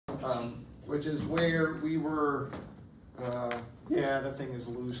which is where we were. Yeah, that thing is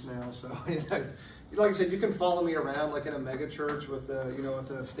loose now. So, like I said, you can follow me around like in a mega church with the, with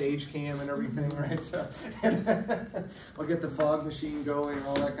the stage cam and everything, right? So, I'll get the fog machine going and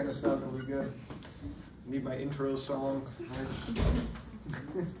all that kind of stuff. It'll be good. Need my intro song. Right?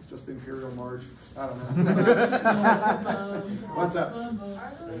 It's just the Imperial March. I don't know. What's up?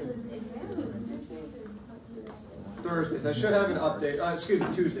 Thursdays. I should have an update. Excuse me,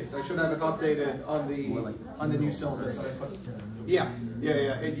 Tuesdays. I should have it updated on the new syllabus. Yeah.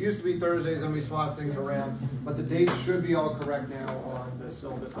 It used to be Thursdays, and we swapped things around, but the dates should be all correct now on the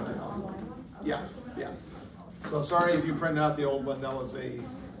syllabus that I have. Yeah. So sorry if you printed out the old one. That was a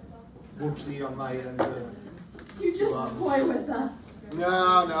whoopsie on my end. You just toy with us.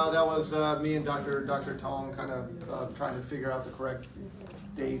 No, that was me and Dr. Tong kind of trying to figure out the correct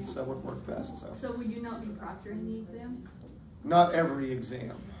dates that would work best. So will you not be proctoring the exams? Not every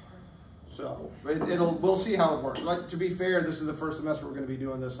exam. So we'll see how it works. Like, to be fair, this is the first semester we're going to be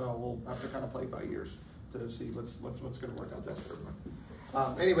doing this, so we'll have to kind of play it by ears to see what's going to work out best for everyone.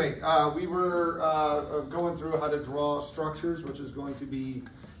 Anyway, we were going through how to draw structures, which is going to be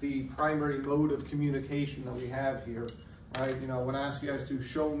the primary mode of communication that we have here. Right? When I ask you guys to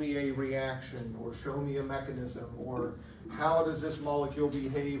show me a reaction or show me a mechanism or how does this molecule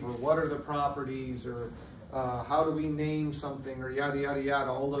behave or what are the properties or how do we name something or yada, yada, yada,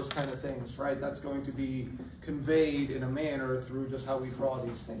 all those kind of things, right? That's going to be conveyed in a manner through just how we draw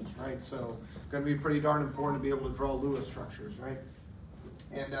these things, right? So it's going to be pretty darn important to be able to draw Lewis structures, right?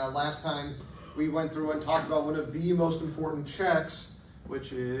 And last time we went through and talked about one of the most important checks,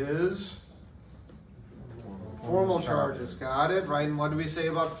 which is formal charges. Got it, right? And what do we say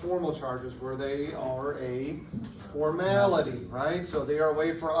about formal charges? Where they are a formality, right? So they are a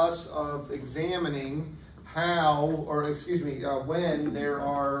way for us of examining when there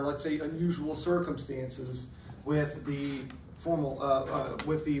are, let's say, unusual circumstances with the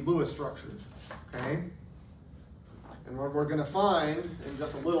with the Lewis structures, okay? And what we're going to find in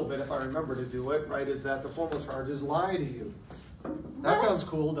just a little bit, if I remember to do it, right, is that the formal charges lie to you. That sounds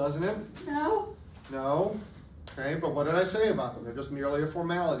cool, doesn't it? No. No? Okay, but what did I say about them? They're just merely a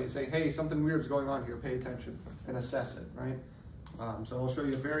formality. Say, hey, something weird's going on here. Pay attention and assess it, right? So I'll show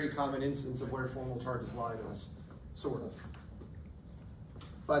you a very common instance of where formal charges lie to us, sort of.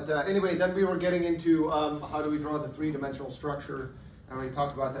 But anyway, then we were getting into how do we draw the three-dimensional structure, and we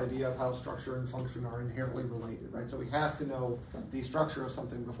talked about the idea of how structure and function are inherently related, right? So we have to know the structure of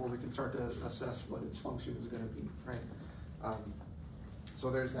something before we can start to assess what its function is going to be, right?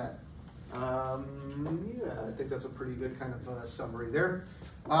 So there's that. Yeah, I think that's a pretty good kind of summary there.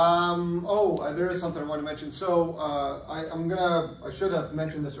 There is something I want to mention. So I should have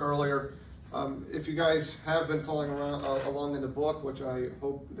mentioned this earlier. If you guys have been following along in the book, which I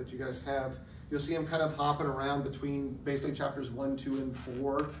hope that you guys have, you'll see I'm kind of hopping around between basically chapters 1, 2, and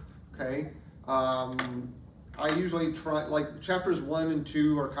 4. Okay. I usually try, like chapters 1 and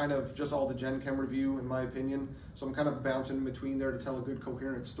 2 are kind of just all the Gen Chem review, in my opinion. So I'm kind of bouncing in between there to tell a good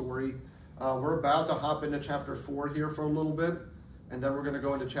coherent story. We're about to hop into chapter 4 here for a little bit, and then we're going to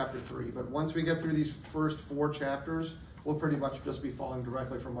go into chapter 3. But once we get through these first 4 chapters, we'll pretty much just be following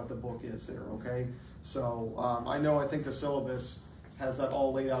directly from what the book is there, okay? So I think the syllabus has that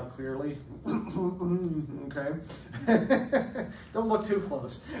all laid out clearly. Okay? Don't look too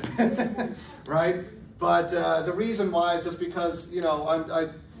close, right? But the reason why is just because,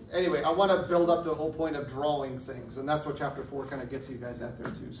 anyway, I want to build up the whole point of drawing things, and that's what chapter 4 kind of gets you guys at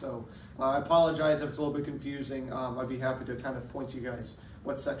there too. So I apologize if it's a little bit confusing. I'd be happy to kind of point you guys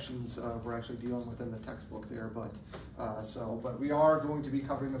what sections we're actually dealing with in the textbook there. But we are going to be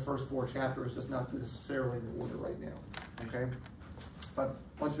covering the first 4 chapters, just not necessarily in the order right now. Okay. But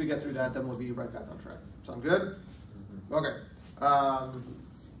once we get through that, then we'll be right back on track. Sound good? Okay.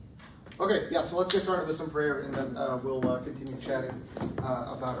 Okay, yeah, so let's get started with some prayer, and then we'll continue chatting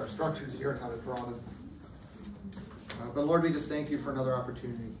about our structures here and how to draw them. But Lord, we just thank you for another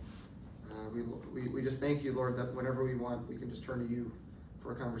opportunity. We just thank you, Lord, that whenever we want, we can just turn to you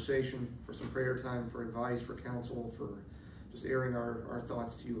for a conversation, for some prayer time, for advice, for counsel, for just airing our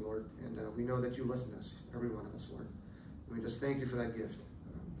thoughts to you, Lord. And we know that you listen to us, every one of us, Lord. And we just thank you for that gift,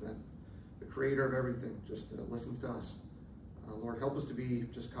 that the creator of everything just listens to us. Lord, help us to be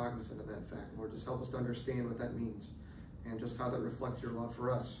just cognizant of that fact. Lord, just help us to understand what that means and just how that reflects your love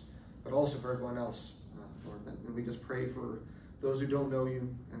for us, but also for everyone else, Lord. And we just pray for those who don't know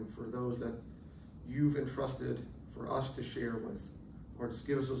you and for those that you've entrusted for us to share with. Lord, just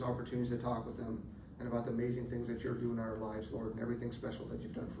give us those opportunities to talk with them and about the amazing things that you're doing in our lives, Lord, and everything special that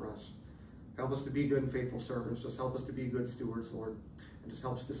you've done for us. Help us to be good and faithful servants. Just help us to be good stewards, Lord. And just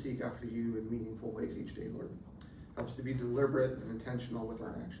help us to seek after you in meaningful ways each day, Lord. Help us to be deliberate and intentional with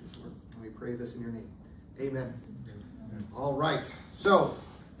our actions, Lord. And we pray this in your name. Amen. All right. So,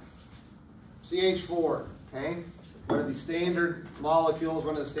 CH4, okay? One of the standard molecules,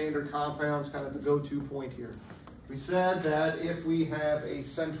 one of the standard compounds, kind of the go-to point here. We said that if we have a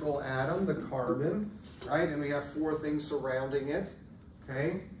central atom, the carbon, right, and we have 4 things surrounding it,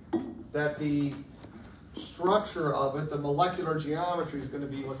 okay, that the structure of it, the molecular geometry, is going to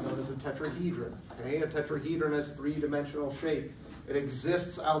be what's known as a tetrahedron. Okay, a tetrahedron has 3-dimensional shape. It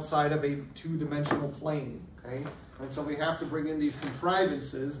exists outside of a 2-dimensional plane. Okay, and so we have to bring in these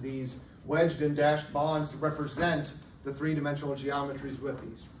contrivances, these wedged and dashed bonds, to represent the 3-dimensional geometries with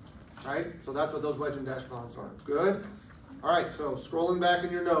these. Right? So that's what those wedge and dash bonds are. Good? All right, so scrolling back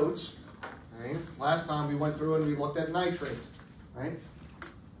in your notes, okay, last time we went through and we looked at nitrate, right?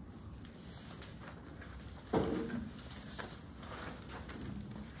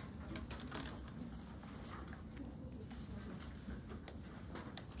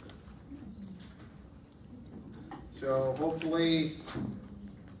 So hopefully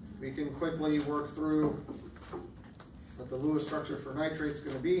we can quickly work through what the Lewis structure for nitrate is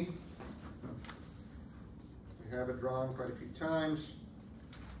going to be. We have it drawn quite a few times.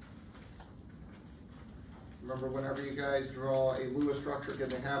 Remember, whenever you guys draw a Lewis structure,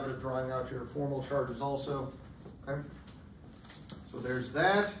 get in the habit of drawing out your formal charges also. Okay? So there's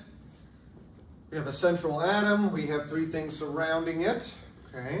that. We have a central atom. We have 3 things surrounding it.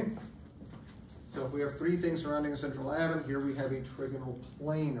 Okay? So if we have 3 things surrounding a central atom, here we have a trigonal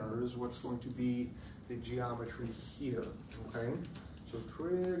planar is what's going to be the geometry here. Okay? So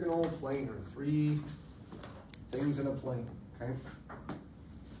trigonal planar, 3 things in a plane. Okay?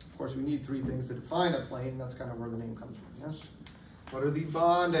 Of course, we need 3 things to define a plane. That's kind of where the name comes from. Yes? What are the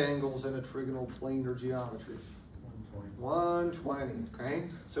bond angles in a trigonal planar geometry? 120. Okay?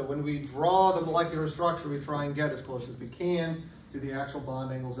 So when we draw the molecular structure, we try and get as close as we can to the actual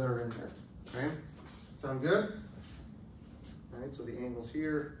bond angles that are in there. Okay? Sound good? All right, so the angles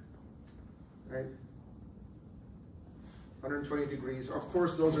here, right? 120 degrees. Of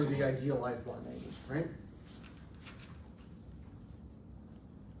course, those are the idealized bond angles, right?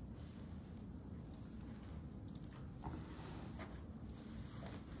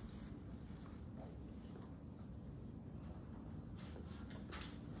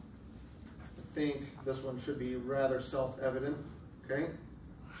 I think this one should be rather self-evident, okay?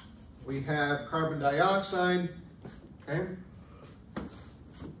 We have carbon dioxide, okay?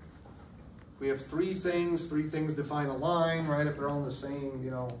 We have 3 things define a line, right? If they're all in the same,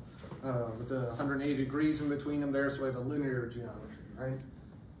 you know, with the 180 degrees in between them there, so we have a linear geometry, right?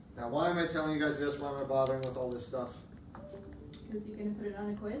 Now, why am I telling you guys this? Why am I bothering with all this stuff? Because you're going to put it on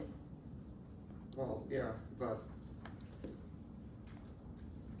a quiz? Well, yeah, but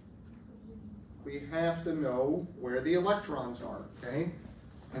we have to know where the electrons are, okay?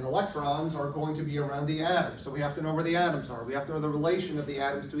 And electrons are going to be around the atom, so we have to know where the atoms are. We have to know the relation of the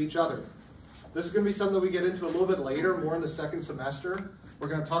atoms to each other. This is going to be something that we get into a little bit later, more in the 2nd semester. We're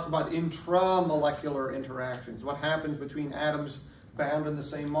going to talk about intramolecular interactions, what happens between atoms bound in the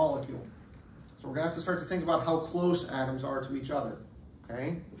same molecule. So we're going to have to start to think about how close atoms are to each other,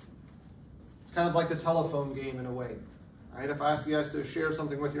 okay? It's kind of like the telephone game in a way, right? If I ask you guys to share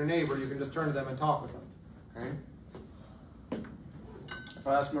something with your neighbor, you can just turn to them and talk with them, okay? If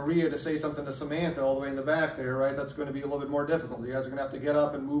I ask Maria to say something to Samantha all the way in the back there, right, that's going to be a little bit more difficult. You guys are going to have to get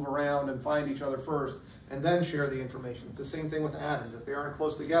up and move around and find each other first and then share the information. It's the same thing with atoms. If they aren't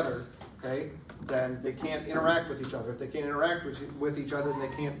close together, okay, then they can't interact with each other. If they can't interact with each other, then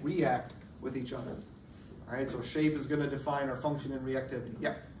they can't react with each other. All right, so shape is going to define our function and reactivity.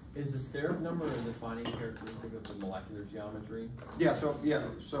 Yeah? Is the steric number a defining characteristic of the molecular geometry? Yeah,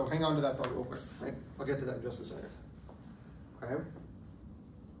 so hang on to that thought real quick. Right? I'll get to that in just a second. Okay?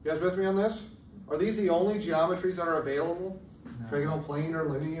 You guys with me on this? Are these the only geometries that are available? No. Trigonal, planar,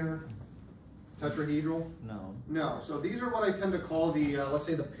 linear, tetrahedral? No. No. So these are what I tend to call the, let's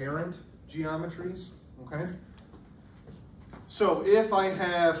say, the parent geometries. Okay? So if I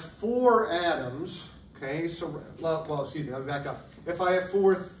have 4 atoms, okay, so, well, excuse me, let me back up. If I have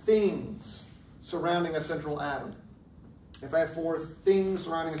 4 things surrounding a central atom, if I have 4 things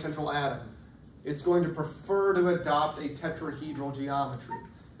surrounding a central atom, it's going to prefer to adopt a tetrahedral geometry.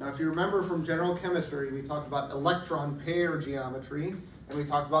 Now, if you remember from general chemistry, we talked about electron pair geometry, and we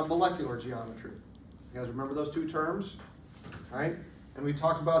talked about molecular geometry. You guys remember those 2 terms? Right? And we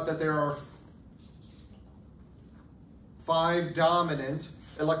talked about that there are 5 dominant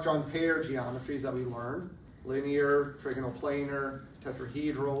electron pair geometries that we learned. Linear, trigonal planar,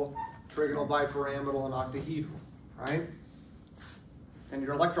 tetrahedral, trigonal, bipyramidal, and octahedral, right? And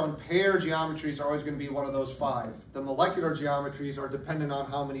your electron pair geometries are always going to be one of those 5. The molecular geometries are dependent on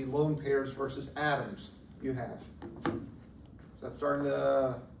how many lone pairs versus atoms you have. Is that starting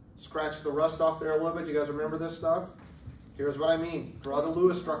to scratch the rust off there a little bit? You guys remember this stuff? Here's what I mean. Draw the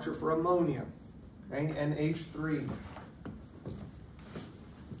Lewis structure for ammonia. Okay, NH3.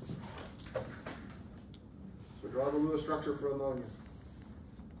 So draw the Lewis structure for ammonia.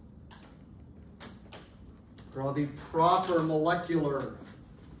 Draw the proper molecular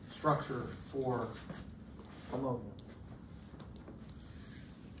structure for ammonia.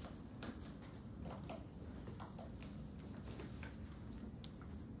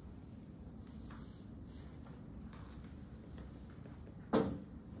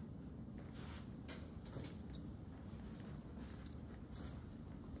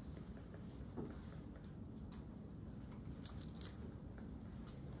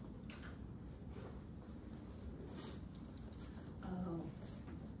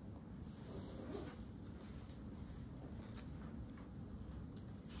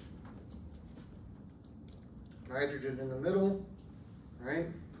 Nitrogen in the middle, right?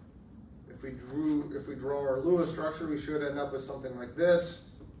 If we draw our Lewis structure, we should end up with something like this,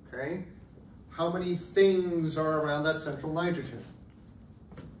 okay? How many things are around that central nitrogen?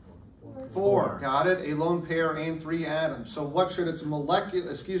 4, got it? A lone pair and 3 atoms. So what should its what we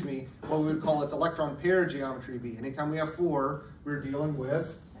would call its electron pair geometry be? Anytime we have 4, we're dealing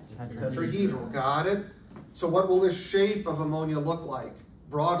with tetrahedral, got it? So what will the shape of ammonia look like,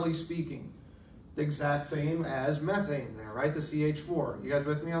 broadly speaking? The exact same as methane there, right? The CH4. You guys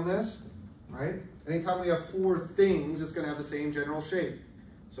with me on this? Right? Anytime we have 4 things, it's going to have the same general shape.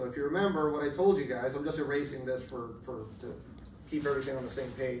 So if you remember what I told you guys, I'm just erasing this to keep everything on the same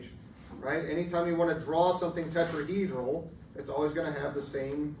page, right? Anytime you want to draw something tetrahedral, it's always going to have the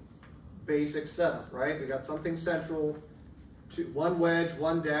same basic setup, right? We got something central, 1 wedge,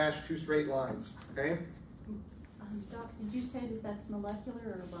 1 dash, 2 straight lines, okay? Doc, did you say that that's molecular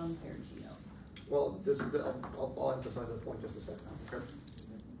or lone pair geo? Well, I'll emphasize that point just a second, okay?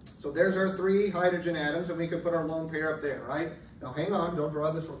 So there's our 3 hydrogen atoms, and we could put our lone pair up there, right? Now hang on, don't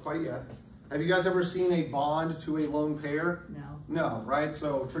draw this quite yet. Have you guys ever seen a bond to a lone pair? No. No, right?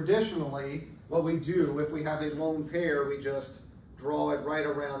 So traditionally, what we do, if we have a lone pair, we just draw it right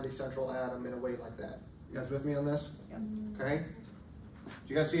around the central atom in a way like that. You guys with me on this? Yep. Okay? Do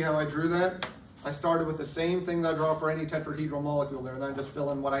you guys see how I drew that? I started with the same thing that I draw for any tetrahedral molecule there, and then I just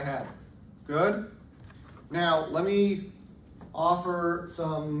fill in what I had. Good? Now, let me offer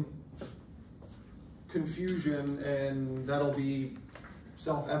some confusion, and that'll be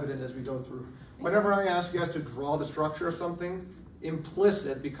self-evident as we go through. Whenever I ask you guys to draw the structure of something,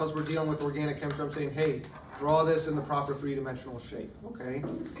 implicit, because we're dealing with organic chemistry, I'm saying, hey, draw this in the proper 3-dimensional shape, okay?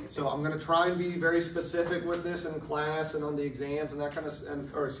 So I'm going to try and be very specific with this in class and on the exams and that kind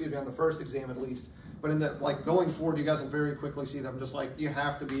of, or excuse me, on the first exam at least. But in the, like, going forward, you guys can very quickly see that I'm just like, you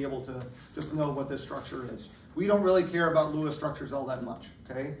have to be able to just know what this structure is. We don't really care about Lewis structures all that much,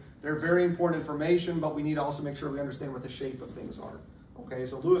 okay? They're very important information, but we need to also make sure we understand what the shape of things are, okay?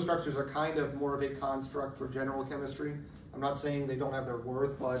 So Lewis structures are kind of more of a construct for general chemistry. I'm not saying they don't have their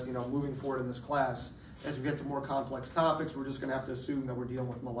worth, but, you know, moving forward in this class, as we get to more complex topics, we're just gonna have to assume that we're dealing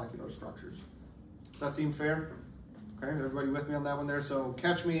with molecular structures. Does that seem fair? Okay, everybody with me on that one there? So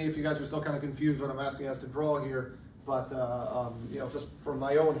catch me if you guys are still kind of confused what I'm asking you guys to draw here, but you know, just from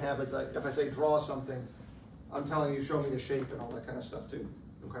my own habits, if I say draw something, I'm telling you, show me the shape and all that kind of stuff too,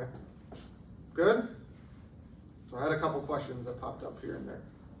 okay? Good? So I had a couple questions that popped up here and there.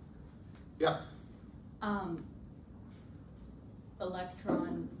 Yeah?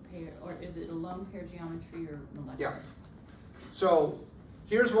 Electron pair, or is it a lone pair geometry or molecular? Yeah. So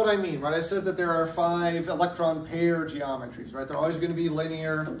here's what I mean, right? I said that there are 5 electron pair geometries, right? They're always going to be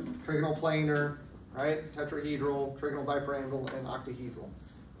linear, trigonal planar, right? Tetrahedral, trigonal bipyramidal, and octahedral.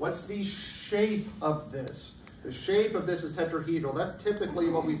 What's the shape of this? The shape of this is tetrahedral. That's typically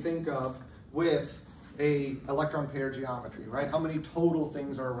what we think of with a electron pair geometry, right? How many total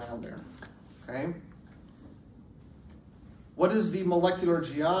things are around there, okay? What is the molecular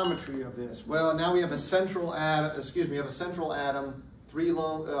geometry of this? Well, now we have a central atom, 3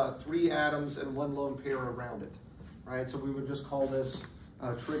 atoms and 1 lone pair around it, right? So we would just call this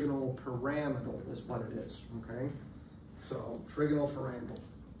trigonal pyramidal is what it is, okay? So trigonal pyramidal.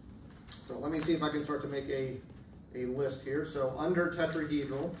 So let me see if I can start to make a list here. So under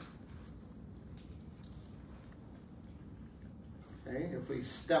tetrahedral, okay, if we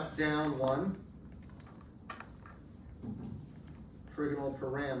step down 1, trigonal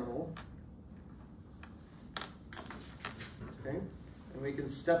pyramidal, okay? And we can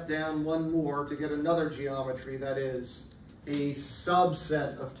step down one more to get another geometry that is a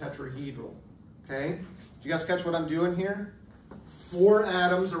subset of tetrahedral. Okay? Do you guys catch what I'm doing here? 4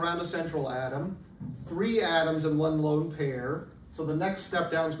 atoms around a central atom, 3 atoms in one lone pair. So the next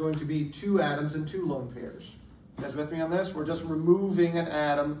step down is going to be 2 atoms and 2 lone pairs. You guys with me on this? We're just removing an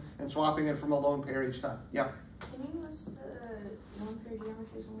atom and swapping it from a lone pair each time. Yeah? Can you list the lone pair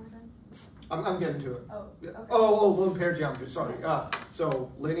geometries one more time? I'm getting to it. Oh, okay. Oh, lone pair geometry, sorry. So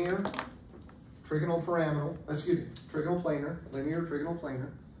linear, trigonal pyramidal, trigonal planar, linear, trigonal planar,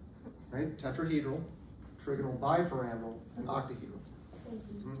 right? Tetrahedral, trigonal bipyramidal, and octahedral.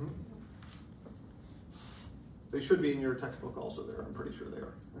 Mm-hmm. They should be in your textbook also there, I'm pretty sure they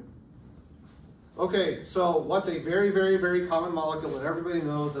are. Right? Okay, so what's a very, very, very common molecule that everybody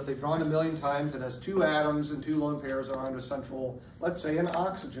knows that they've drawn a million times? It has 2 atoms and 2 lone pairs around a central, let's say an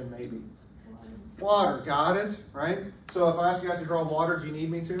oxygen maybe. Water, got it, right? So if I ask you guys to draw water, do you need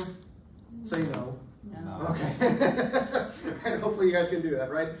me to? Say no. No. Okay. And hopefully you guys can do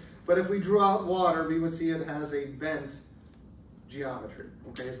that, right? But if we drew out water, we would see it has a bent geometry,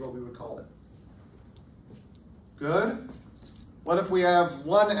 okay, is what we would call it. Good? What if we have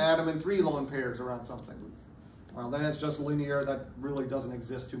 1 atom and 3 lone pairs around something? Well, then it's just linear. That really doesn't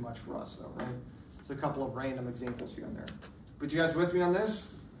exist too much for us, though, right? There's a couple of random examples here and there. But you guys with me on this?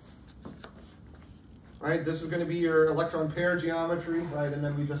 Right, this is going to be your electron pair geometry, right? And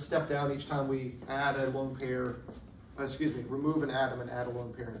then we just step down each time we add a lone pair, remove an atom and add a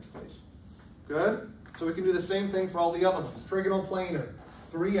lone pair in its place. Good? So we can do the same thing for all the other ones. Trigonal planar,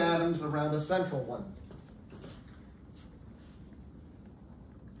 3 atoms around a central one.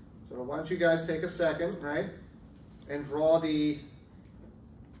 So why don't you guys take a second, right, and draw the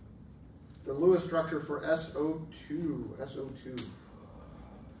Lewis structure for SO2. SO2.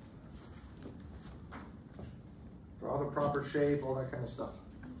 Draw the proper shape, all that kind of stuff.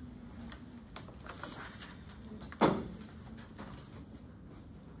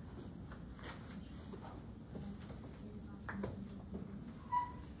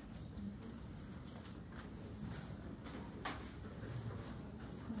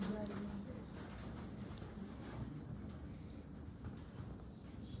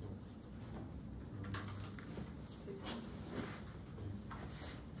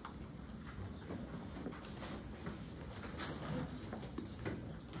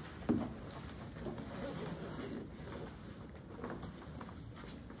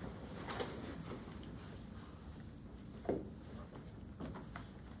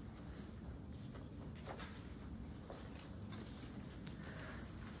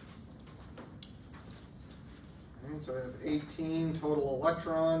 So I have 18 total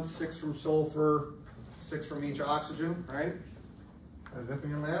electrons, 6 from sulfur, 6 from each oxygen, right? Are you with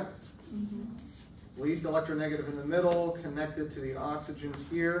me on that? Mm-hmm. Least electronegative in the middle, connected to the oxygens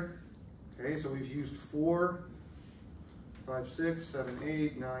here. Okay, so we've used 4, 5, 6, 7,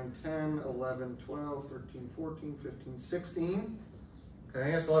 8, 9, 10, 11, 12, 13, 14, 15, 16.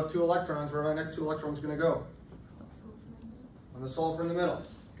 Okay, I still have 2 electrons. Where are my next 2 electrons going to go? On the sulfur in the middle.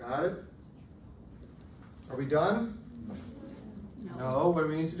 Got it? Are we done? No. What do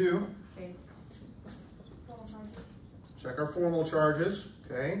we need to do? Okay. Check our formal charges.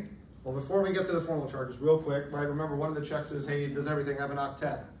 Okay. Well, before we get to the formal charges, real quick, right? Remember, one of the checks is, hey, does everything have an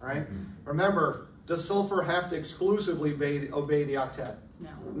octet, right? Mm-hmm. Remember, does sulfur have to exclusively obey the octet? No.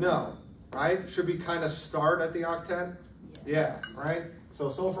 No, right? Should we kind of start at the octet? Yeah, right? So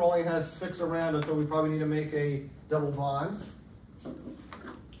sulfur only has 6 around it, so we probably need to make a double bond.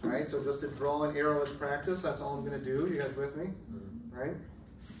 Right, so just to draw an arrow as practice, that's all I'm going to do. You guys with me? Right?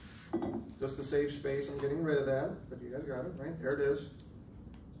 Just to save space, I'm getting rid of that. But you guys got it, right? There it is.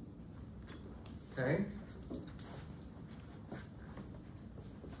 Okay.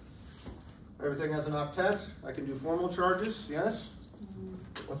 Everything has an octet. I can do formal charges, yes?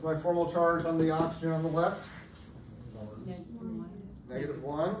 What's my formal charge on the oxygen on the left?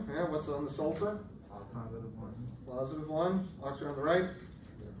 -1. Yeah, what's on the sulfur? +1. Oxygen on the right?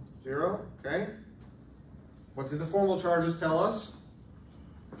 0. Okay. What do the formal charges tell us?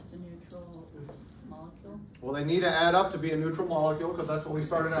 It's a neutral molecule. Well, they need to add up to be a neutral molecule because that's what we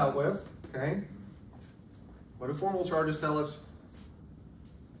started out with. Okay. What do formal charges tell us?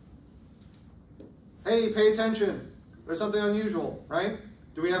 Hey, pay attention. There's something unusual, right?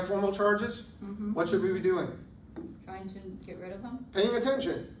 Do we have formal charges? Mm-hmm. What should we be doing? Trying to get rid of them? Paying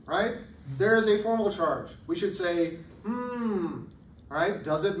attention, right? There is a formal charge. We should say, right?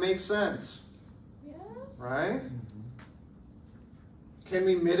 Does it make sense? Yeah. Right? Can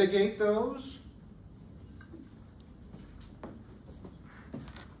we mitigate those?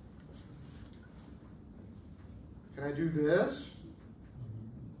 Can I do this?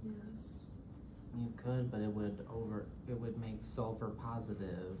 could, but it would make sulfur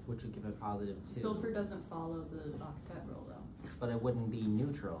positive, which would give it positive 2. Sulfur doesn't follow the octet rule though. But it wouldn't be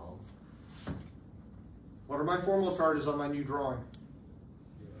neutral. What are my formal charges on my new drawing?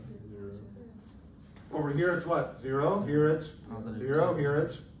 Over here it's what? 0. Here it's Positive 0. 2. Here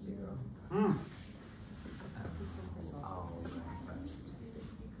it's 0.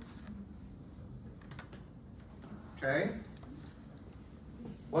 Okay.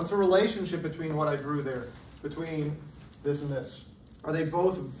 What's the relationship between what I drew there? Between this and this? Are they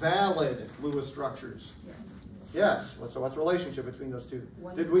both valid Lewis structures? Yes. Yes. So what's the relationship between those two?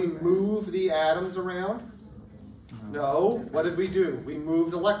 One's Did we correct. move the atoms around? No. What did we do? We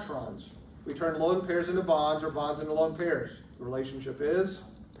moved electrons. We turned lone pairs into bonds or bonds into lone pairs. The relationship is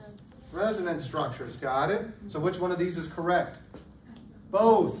resonance structures. Got it? So which one of these is correct?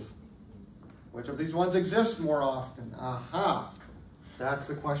 Both. Which of these ones exist more often? Aha. That's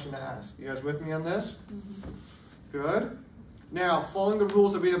the question to ask. You guys with me on this? Good. Now, following the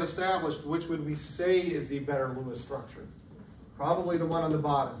rules that we have established, which would we say is the better Lewis structure? Probably the one on the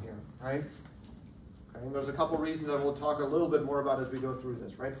bottom here, right? Okay, and there's a couple reasons that we'll talk a little bit more about as we go through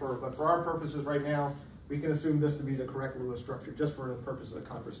this, right? But for our purposes right now, we can assume this to be the correct Lewis structure, just for the purpose of the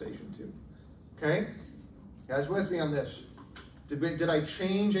conversation too. Okay? You guys with me on this? Did I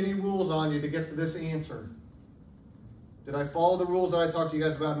change any rules on you to get to this answer? Did I follow the rules that I talked to you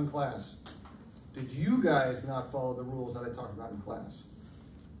guys about in class? Did you guys not follow the rules that I talked about in class?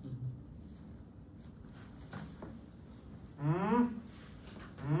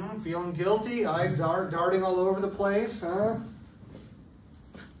 Feeling guilty? Eyes darting all over the place, huh?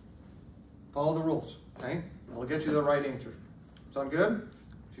 Follow the rules, okay? It'll get you the right answer. Sound good?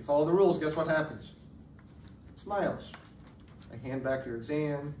 If you follow the rules, guess what happens? Smiles. I hand back your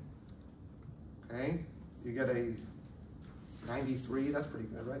exam. Okay? You get a 93. That's pretty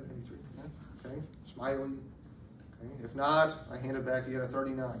good, right? 93. Yeah. Okay? Smiley. Okay? If not, I hand it back. You get a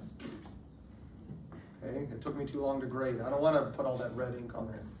 39. Okay? It took me too long to grade. I don't want to put all that red ink on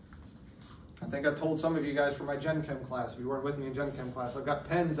there. I think I told some of you guys from my Gen Chem class, if you weren't with me in Gen Chem class, I've got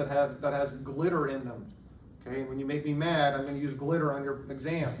pens that has glitter in them. Okay? When you make me mad, I'm going to use glitter on your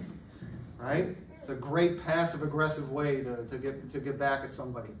exam. Right? It's a great passive-aggressive way to get back at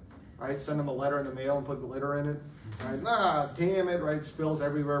somebody, right? Send them a letter in the mail and put glitter in it, right? Ah, damn it, right? It spills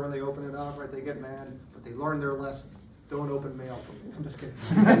everywhere when they open it up, right? They get mad, but they learn their lesson. Don't open mail from me. I'm just kidding,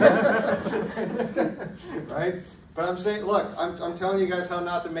 right? But I'm saying, look, I'm telling you guys how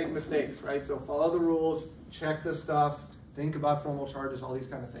not to make mistakes, right? So follow the rules, check this stuff, think about formal charges, all these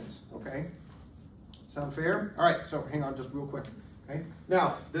kind of things, okay? Sound fair? All right, so hang on just real quick. Okay.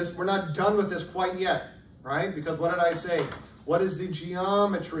 Now, we're not done with this quite yet, right? Because what did I say? What is the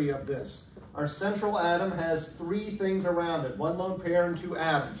geometry of this? Our central atom has 3 things around it, 1 lone pair and 2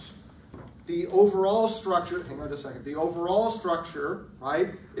 atoms. The overall structure, hang on just a second, the overall structure,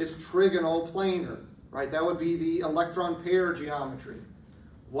 right, is trigonal planar, right? That would be the electron pair geometry.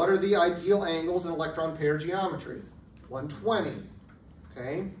 What are the ideal angles in electron pair geometry? 120,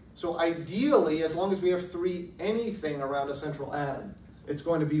 okay? So ideally, as long as we have anything around a central atom, it's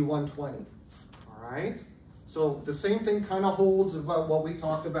going to be 120, all right? So the same thing kind of holds about what we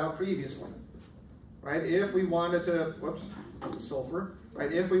talked about previously, right? If we wanted to, whoops, sulfur,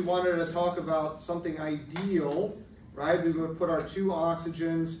 right? If we wanted to talk about something ideal, right? We would put our 2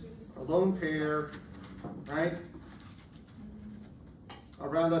 oxygens, a lone pair, right?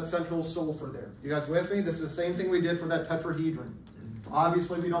 Around that central sulfur there. You guys with me? This is the same thing we did for that tetrahedron.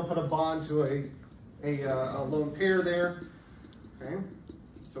 Obviously, we don't put a bond to a lone pair there, okay?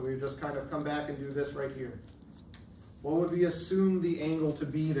 So we just kind of come back and do this right here. What would we assume the angle to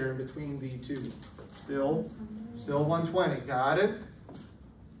be there between the 2? Still 120, got it?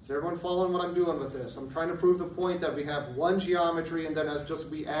 Is everyone following what I'm doing with this? I'm trying to prove the point that we have one geometry, and then as just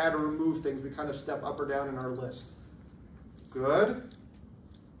we add or remove things, we kind of step up or down in our list. Good?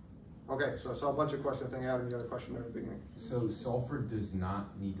 Okay, so I saw a bunch of questions. I think Adam, you had a question there at the beginning. So sulfur does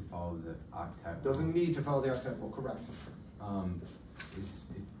not need to follow the octet rule? Doesn't need to follow the octet rule, correct.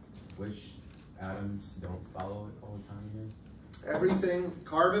 Which atoms don't follow it all the time again? Everything,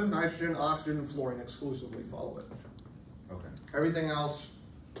 carbon, nitrogen, oxygen, and fluorine exclusively follow it. Okay. Everything else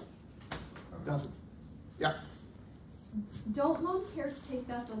doesn't. Yeah, Don't lone pairs take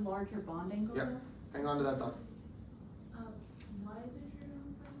out the larger bond angle? yeah. Hang on to that thought. Why is it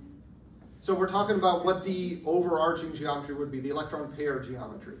trigonal? So we're talking about what the overarching geometry would be, the electron pair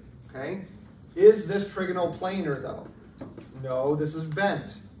geometry, okay? Is this trigonal planar though? No, this is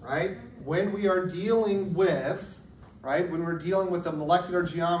bent, right? When we are dealing with, when we're dealing with the molecular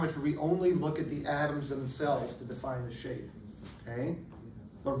geometry, we only look at the atoms themselves to define the shape, okay?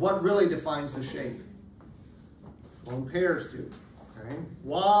 But what really defines the shape? Lone pairs do. Okay?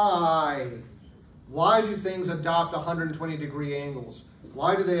 Why? Why do things adopt 120-degree angles?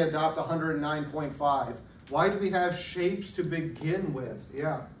 Why do they adopt 109.5? Why do we have shapes to begin with?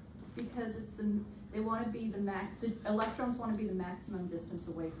 Yeah. Because they want to be the electrons want to be the maximum distance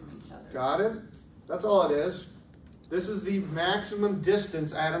away from each other. Got it? That's all it is. This is the maximum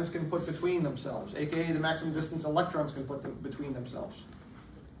distance atoms can put between themselves, aka the maximum distance electrons can put between themselves.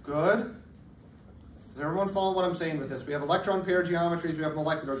 Good? Does everyone follow what I'm saying with this? We have electron pair geometries, we have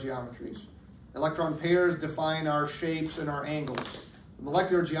molecular geometries. Electron pairs define our shapes and our angles. The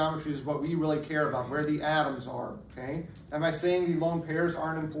molecular geometry is what we really care about, where the atoms are, okay? Am I saying the lone pairs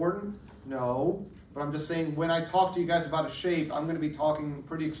aren't important? No, but I'm just saying when I talk to you guys about a shape, I'm going to be talking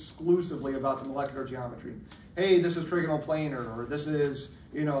pretty exclusively about the molecular geometry. Hey, this is trigonal planar, or this is,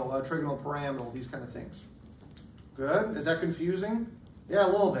 you know, a trigonal pyramidal, these kind of things. Good? Is that confusing? Yeah, a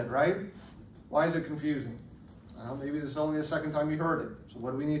little bit, right? Why is it confusing? Well, maybe this is only the second time you heard it. So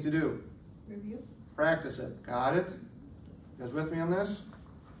what do we need to do? Review. Practice it. Got it? You guys with me on this?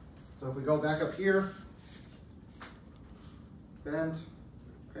 So if we go back up here, bend,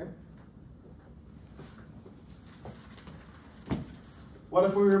 okay. What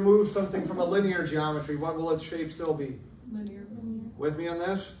if we remove something from a linear geometry? What will its shape still be? Linear. With me on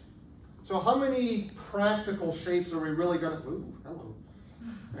this? So how many practical shapes are we really going to, ooh, hello.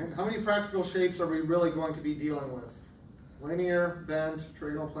 Right? How many practical shapes are we really going to be dealing with? Linear, bent,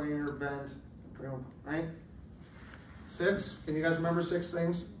 trigonal planar, bent, trigonal, right? 6? Can you guys remember 6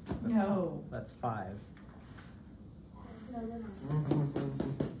 things? No. That's 5. No, that's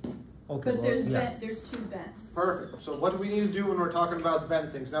Okay, But well, there's yes. there's 2 bents. Perfect. So what do we need to do when we're talking about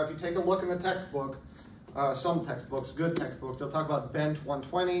bent things? Now, if you take a look in the textbook, some textbooks, good textbooks, they'll talk about bent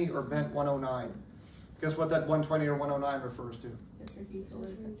 120 or bent 109. Guess what that 120 or 109 refers to?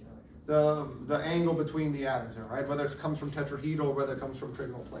 The angle between the atoms there, right? Whether it comes from tetrahedral or whether it comes from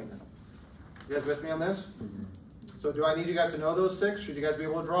trigonal planar. You guys with me on this? So do I need you guys to know those 6? Should you guys be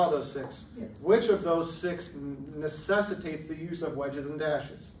able to draw those 6? Yes. Which of those 6 necessitates the use of wedges and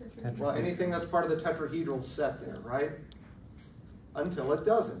dashes? Well, anything that's part of the tetrahedral set there, right? Until it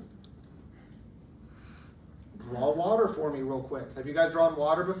doesn't. Draw water for me real quick. Have you guys drawn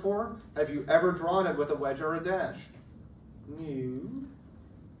water before? Have you ever drawn it with a wedge or a dash? No.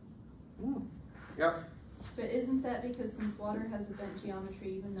 Yep. But isn't that because since water has a bent geometry,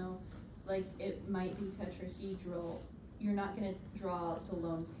 even though like it might be tetrahedral, you're not going to draw the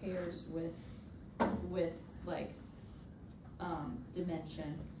lone pairs with like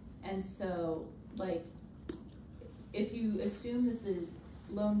dimension. And so like if you assume that the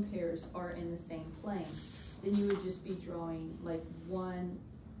lone pairs are in the same plane, then you would just be drawing like one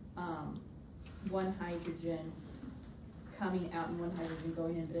hydrogen coming out and one hydrogen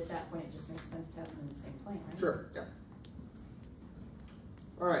going in, but at that point it just makes sense to have them in the same plane, right? Sure, yeah.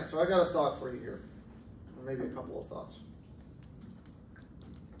 All right, so I got a thought for you here, or maybe a couple of thoughts.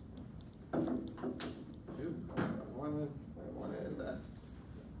 Ooh, I wanted that.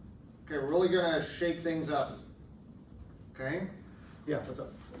 Okay, we're really gonna shake things up. Okay? Yeah, what's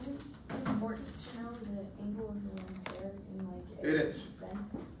up? Isn't it important to know the angle of the lone pair in like It is. bend?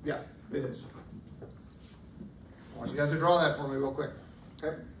 Yeah, it is. I want you guys to draw that for me real quick.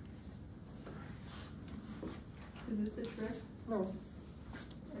 Okay? Is this a trick? No.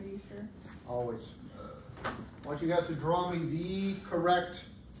 Are you sure? Always. I want you guys to draw me the correct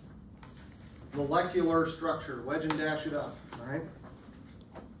molecular structure. Wedge and dash it up, all right?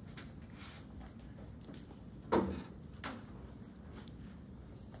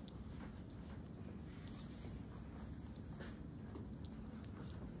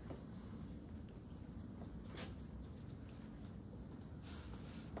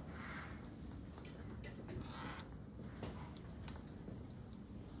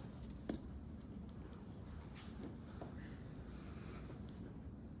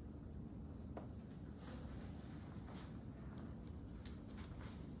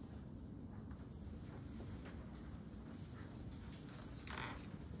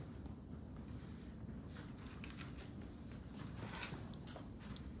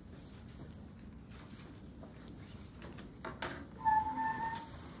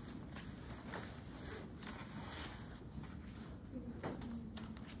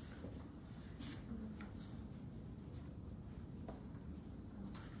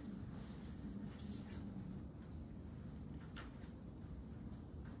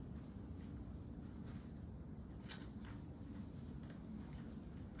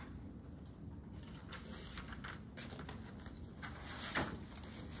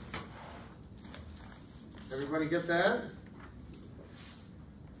 Everybody get that?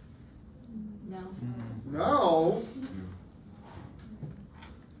 No. No?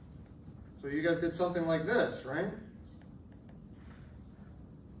 So you guys did something like this, right?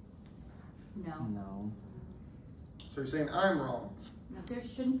 No. No. So you're saying I'm wrong? No, there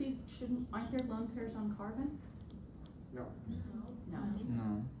aren't there lone pairs on carbon? No. No.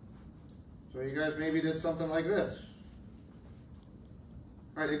 No. So you guys maybe did something like this.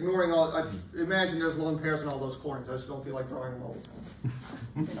 Right, ignoring all, I imagine there's lone pairs in all those chlorines. I just don't feel like drawing them all.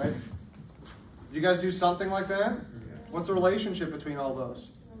 Right? You guys do something like that? What's the relationship between all those?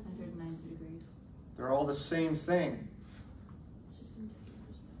 190 degrees. They're all the same thing.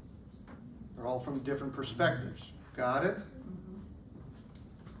 They're all from different perspectives. Got it?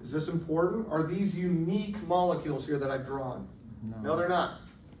 Is this important? Are these unique molecules here that I've drawn? No, they're not.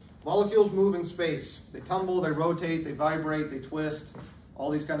 Molecules move in space. They tumble, they rotate, they vibrate, they twist, all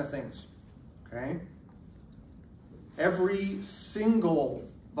these kind of things. Okay? Every single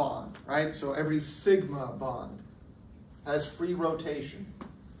bond, right? So every sigma bond has free rotation.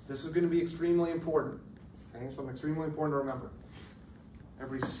 This is going to be extremely important. Okay? So extremely important to remember.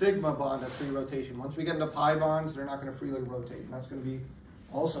 Every sigma bond has free rotation. Once we get into pi bonds, they're not going to freely rotate. And that's going to be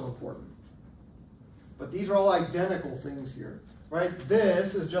also important. But these are all identical things here, right?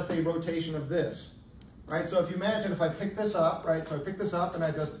 This is just a rotation of this, right? So if you imagine if I pick this up, right? So I pick this up and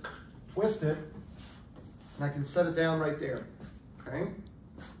I just twist it, and I can set it down right there, okay?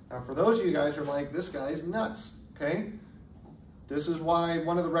 Now for those of you guys who are like, this guy's nuts, okay? This is why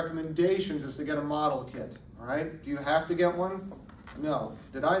one of the recommendations is to get a model kit, all right? Do you have to get one? No.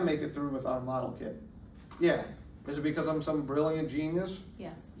 Did I make it through without a model kit? Yeah. Is it because I'm some brilliant genius?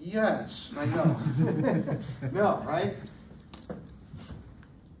 Yes. Yes, I know. No, right?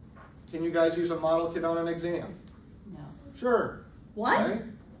 Can you guys use a model kit on an exam? No. Sure. What? Right?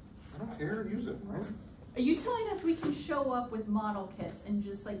 I don't care, use it, right? Are you telling us we can show up with model kits and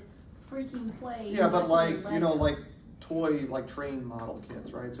just like freaking play? Yeah, but like, Legends? you know, like toy, like train model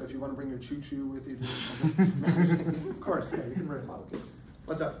kits, right? So if you want to bring your choo-choo with you, of course, yeah, you can bring a model kit.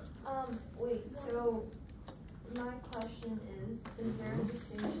 What's up? Wait, so my question is there a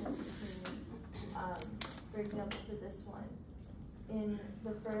distinction between, for example, for this one, in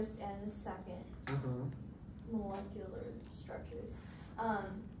the first and the second molecular structures,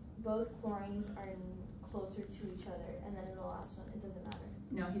 both chlorines are closer to each other, and then in the last one, it doesn't matter.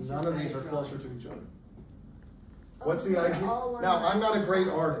 No, he's None just of these are trying to closer draw. to each other. What's the they're idea? all one Now, and I'm not a 9.5. great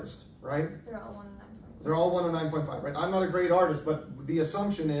artist, right? They're all 1 and 9.5. They're all 1 and 9.5, right? I'm not a great artist, but the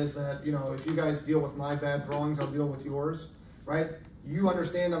assumption is that, you know, if you guys deal with my bad drawings, I'll deal with yours, right? You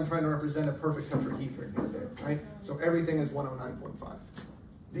understand I'm trying to represent a perfect tetrahedron here, there, right? So everything is 109.5.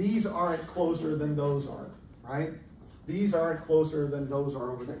 These aren't closer than those aren't, right? These aren't closer than those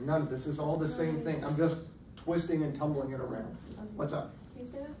are over there. None of this is all the same thing. I'm just twisting and tumbling it around. What's up? Can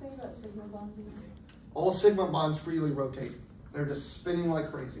you say the thing about sigma bonds again? All sigma bonds freely rotate. They're just spinning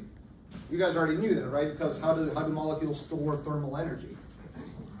like crazy. You guys already knew that, right? Because how do molecules store thermal energy?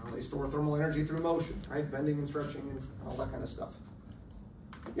 Well, they store thermal energy through motion, right? Bending and stretching and all that kind of stuff.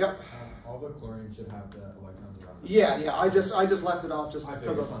 Yep. All the chlorine should have the electrons around it. Yeah. I just left it off just I because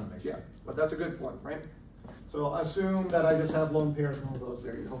figured, of wanted to make sure. yeah. But that's a good point, right? So assume that I just have lone pairs and all those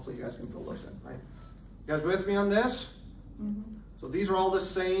there. Hopefully you guys can fill those in, right? You guys with me on this? So these are all the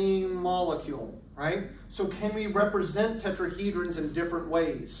same molecule, right? So can we represent tetrahedrons in different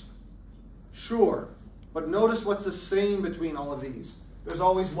ways? Sure. But notice what's the same between all of these. There's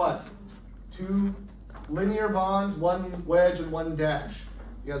always what? 2 linear bonds, 1 wedge, and 1 dash.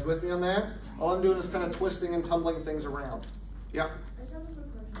 You guys with me on that? All I'm doing is kind of twisting and tumbling things around. Yeah? I just have a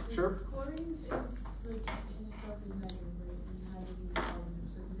quick question. Sure. Chlorine is, like, in itself is negative, right? And hydrogen is positive,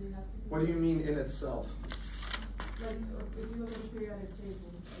 so do they have to be... What do you mean in itself? Like, if you look at the periodic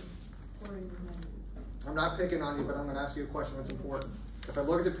table, chlorine is negative. I'm not picking on you, but I'm going to ask you a question that's important. If I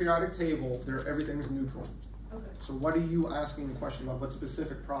look at the periodic table, everything is neutral. Okay. So what are you asking the question about? What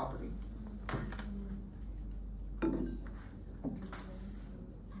specific property?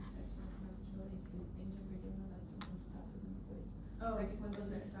 Oh,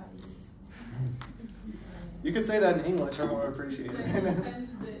 You could say that in English, I would appreciate it. Chlorine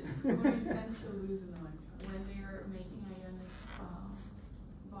tends to lose in the micron. When they're making ionic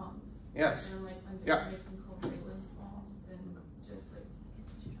bonds. Yes. And like when Yeah. they're making covalent bonds, then just like,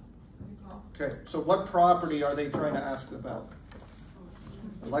 what's it called? Okay, so what property are they trying to ask about?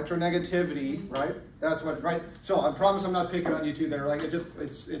 Electronegativity, right? That's what, right? So I promise I'm not picking on you two there. Like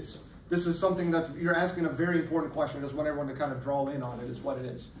this is something that you're asking a very important question. I just want everyone to kind of draw in on it, is what it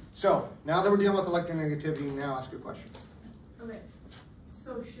is. So now that we're dealing with electronegativity, now ask your question. Okay,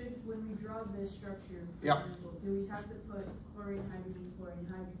 so when we draw this structure, for Yeah. example, do we have to put chlorine, hydrogen, chlorine,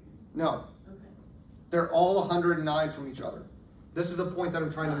 hydrogen? No, Okay. they're all 109 from each other. This is the point that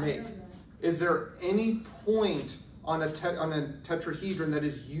I'm trying to I make. know that. is there any point on a tetrahedron that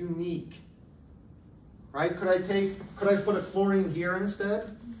is unique? Right? Could I put a chlorine here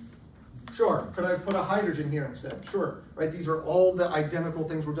instead? Sure. Could I put a hydrogen here instead? Sure. Right? These are all the identical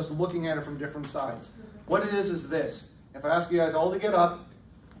things. We're just looking at it from different sides. What it is this. If I ask you guys all to get up,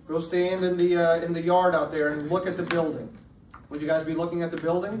 go stand in the yard out there and look at the building. Would you guys be looking at the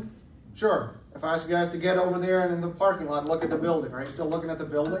building? Sure. If I ask you guys to get over there and in the parking lot and look at the building, are you still looking at the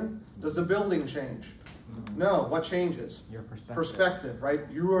building? Does the building change? No. What changes? Your perspective. Perspective, right?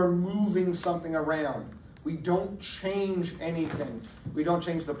 You are moving something around. We don't change anything. We don't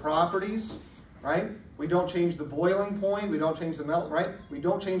change the properties, right? We don't change the boiling point. We don't change the melt, right? We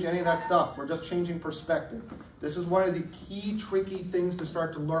don't change any of that stuff. We're just changing perspective. This is one of the key tricky things to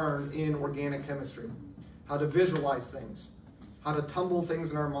start to learn in organic chemistry. How to visualize things. How to tumble things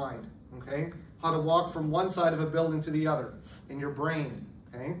in our mind, okay? How to walk from one side of a building to the other in your brain,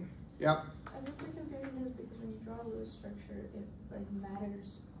 okay? Yep. I think the confusion is because when you draw a Lewis structure, it like matters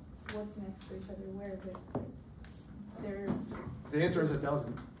what's next to each other, where they're. The answer is it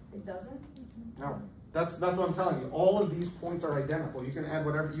doesn't. It doesn't? No. That's what I'm telling you. All of these points are identical. You can add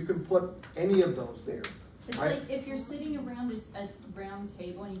whatever, you can put any of those there. It's right? like if you're sitting around a round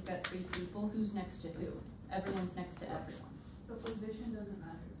table and you've got 3 people, who's next to who? Everyone's next to everyone. So position doesn't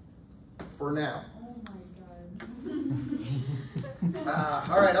matter. For now. Oh my god.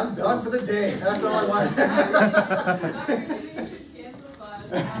 All right, I'm done for the day. That's all I wanted. Dr. Jimmy, you should cancel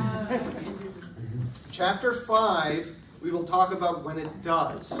class. Chapter 5, we will talk about when it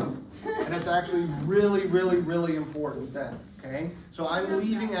does. And it's actually really, really, really important then. Okay? So I'm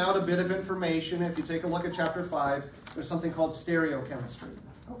leaving out a bit of information. If you take a look at chapter 5, there's something called stereochemistry.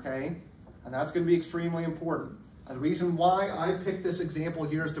 Okay? And that's going to be extremely important. And the reason why I picked this example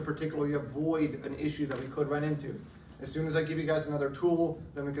here is to particularly avoid an issue that we could run into. As soon as I give you guys another tool,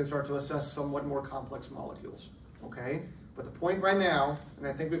 then we can start to assess somewhat more complex molecules. Okay? But the point right now, and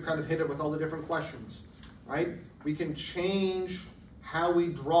I think we've kind of hit it with all the different questions, right? We can change how we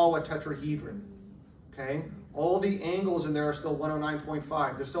draw a tetrahedron. Okay? All the angles in there are still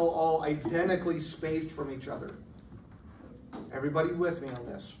 109.5. They're still all identically spaced from each other. Everybody with me on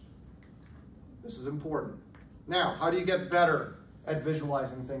this? This is important. Now, how do you get better at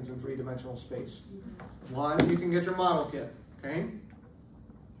visualizing things in 3-dimensional space? One, you can get your model kit, okay?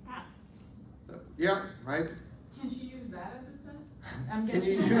 Yeah, right? Can she use that at the test? I'm Can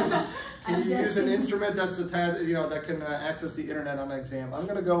you use an instrument that's attached, that can access the internet on an exam? I'm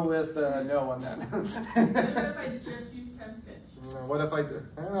going to go with no on that. What if I just use ChemSketch? What if I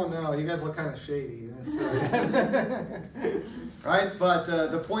don't know. You guys look kind of shady. Right? But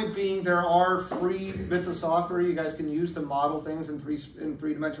the point being, there are free bits of software you guys can use to model things in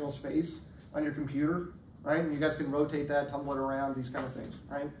three-dimensional space on your computer, right? And you guys can rotate that, tumble it around, these kind of things,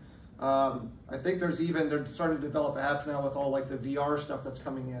 right? I think they're starting to develop apps now with all like the VR stuff that's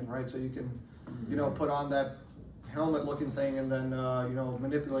coming in, right? So you can, put on that helmet-looking thing and then,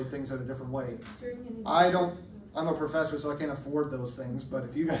 manipulate things in a different way. I'm a professor, so I can't afford those things. But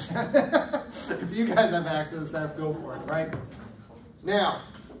if you guys, if you guys have access to that, go for it, right? Now,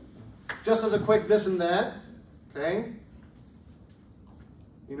 just as a quick this and that, okay?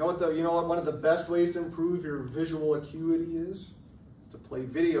 You know what one of the best ways to improve your visual acuity is? To play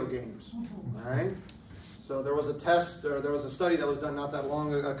video games, all right? So there was a test, or there was a study that was done not that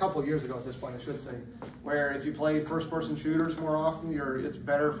long, a couple of years ago at this point, I should say, where if you play first-person shooters more often, it's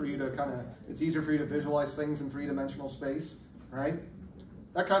better for you to it's easier for you to visualize things in 3-dimensional space, right?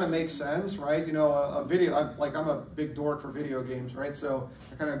 That kind of makes sense, right? I'm a big dork for video games, right? So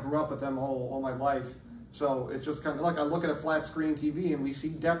I kind of grew up with them all my life. So it's just kind of like I look at a flat screen TV and we see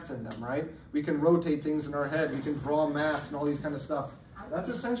depth in them, right? We can rotate things in our head. We can draw maps and all these kind of stuff. That's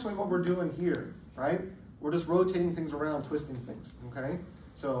essentially what we're doing here, right? We're just rotating things around, twisting things, okay?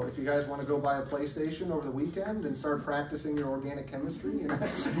 So if you guys want to go buy a PlayStation over the weekend and start practicing your organic chemistry,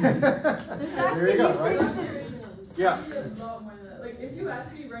 there you go, right? Yeah. Like, if you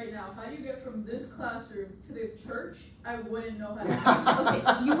ask me right now, how do you get from this classroom to the church, I wouldn't know how to do it.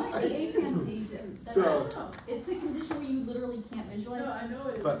 Okay, you might be aphantasia. So, it's a condition where you literally can't visualize. No, I know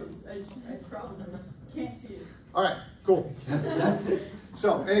it But- is. I probably can't see it. all right, cool.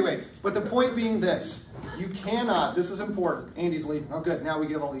 So anyway, but the point being this, you cannot, this is important. Andy's leaving. Oh good, now we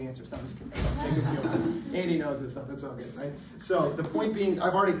give all the answers. No, I'm just kidding. Andy knows this stuff, it's all good, right? So the point being,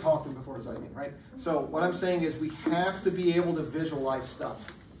 I've already talked to him before, so I mean, right? So what I'm saying is we have to be able to visualize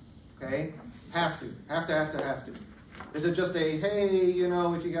stuff, okay? Have to. Is it just a, hey,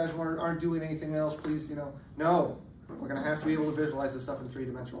 if you guys aren't doing anything else, please, no. We're gonna have to be able to visualize this stuff in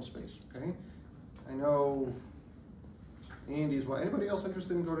 3-dimensional space, okay? I know Andy as well. Anybody else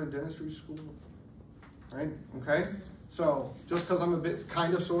interested in going to dentistry school? Right, okay? So, just because I'm a bit,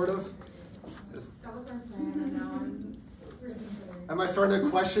 kind of, sort of. That was our plan, and now I'm reconsidering. Am I starting to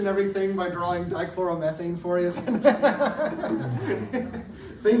question everything by drawing dichloromethane for you?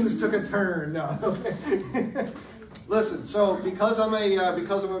 Things took a turn. No. Okay. Listen, so because I'm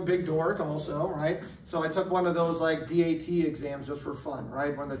a big dork also, right? So I took one of those like DAT exams just for fun,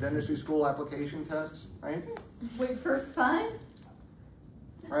 right? One of the dentistry school application tests, right? Wait, for fun?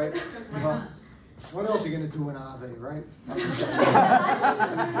 Right? Well, what else are you gonna do in Ave, right?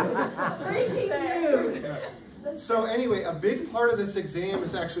 Freaking rude. So anyway, a big part of this exam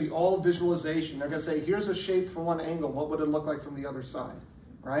is actually all visualization. They're gonna say, here's a shape from one angle. What would it look like from the other side,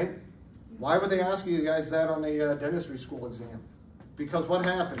 right? Why would they ask you guys that on a dentistry school exam? Because what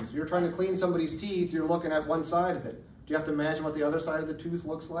happens? You're trying to clean somebody's teeth, you're looking at one side of it. Do you have to imagine what the other side of the tooth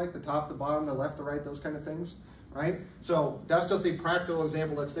looks like? The top, the bottom, the left, the right, those kind of things, right? So that's just a practical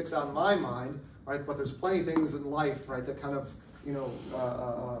example that sticks out in my mind, right? But there's plenty of things in life, right, that kind of, you know,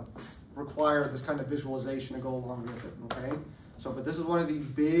 require this kind of visualization to go along with it, okay? So, but this is one of the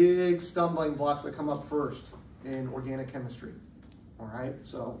big stumbling blocks that come up first in organic chemistry. All right,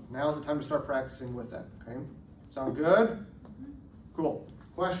 so now's the time to start practicing with that, okay? Sound good? Cool.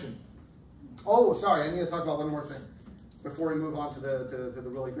 Question? Oh, sorry, I need to talk about one more thing before we move on to the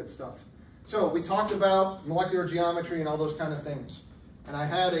really good stuff. So we talked about molecular geometry and all those kind of things. And I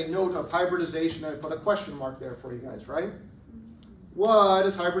had a note of hybridization. I put a question mark there for you guys, right? What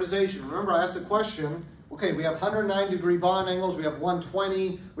is hybridization? Remember, I asked the question, okay, we have 109-degree bond angles, we have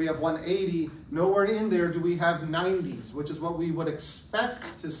 120, we have 180. Nowhere in there do we have 90s, which is what we would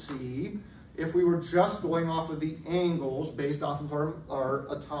expect to see if we were just going off of the angles based off of our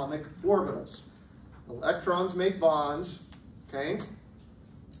atomic orbitals. Electrons make bonds, okay?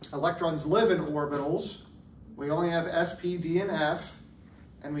 Electrons live in orbitals. We only have sp, d, and f,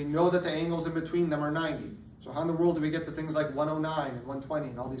 and we know that the angles in between them are 90. So how in the world do we get to things like 109 and 120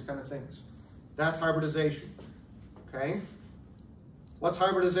 and all these kind of things? That's hybridization, okay? What's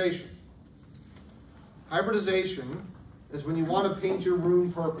hybridization? Hybridization is when you want to paint your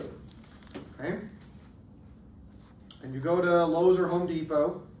room purple, okay? And you go to Lowe's or Home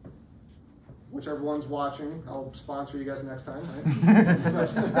Depot, whichever one's watching. I'll sponsor you guys next time, right?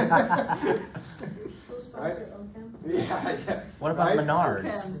 We'll sponsor OChem. Yeah. What about Right?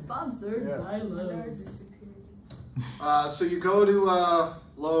 Menards? Sponsored Yeah. by Lowe's. Menards is superior. So you go to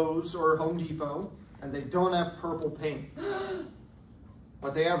Lowe's or Home Depot, and they don't have purple paint,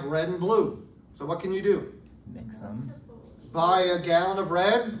 but they have red and blue. So what can you do? Mix them. Buy a gallon of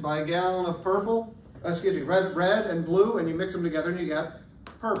red, buy a gallon of purple, excuse me, red and blue, and you mix them together and you get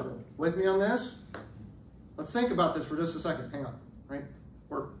purple. With me on this? Let's think about this for just a second. Hang on, right?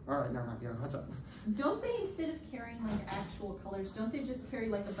 All right, never mind. Yeah, what's up? Don't they, instead of carrying like actual colors, don't they just carry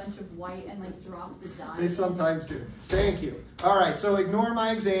like a bunch of white and like drop the dye? They sometimes do. Thank you. All right, so ignore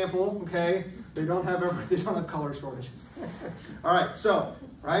my example, okay? They don't have color shortages. All right, so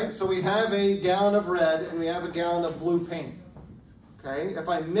we have a gallon of red and we have a gallon of blue paint. Okay? If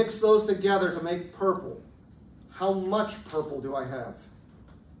I mix those together to make purple, how much purple do I have?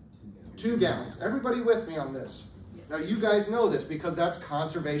 2 gallons. Everybody with me on this? Now you guys know this because that's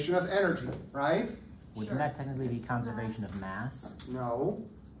conservation of energy, right? Wouldn't that technically be conservation of mass? No,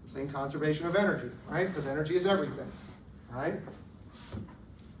 I'm saying conservation of energy, right? Because energy is everything, right?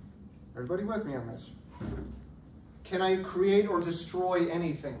 Everybody with me on this? Can I create or destroy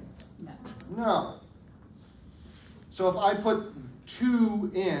anything? No. No. So if I put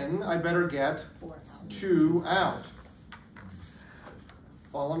 2 in, I better get 2 out.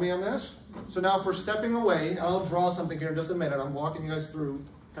 Follow me on this? So now if we're stepping away, I'll draw something here in just a minute. I'm walking you guys through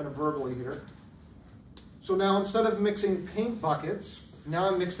kind of verbally here. So now instead of mixing paint buckets, now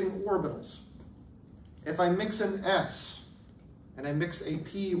I'm mixing orbitals. If I mix an S and I mix a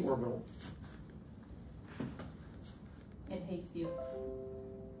p orbital, It hates you.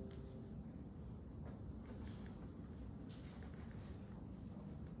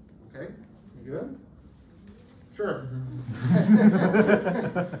 okay, you good? Sure.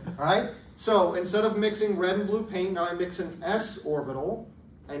 All right, so instead of mixing red and blue paint, now I mix an s orbital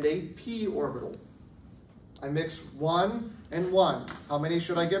and a p orbital. I mix 1 and 1. How many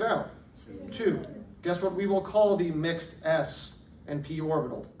should I get out? 2. Guess what we will call the mixed s and p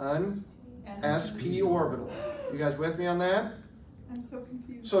orbital? An sp orbital. You guys with me on that? I'm so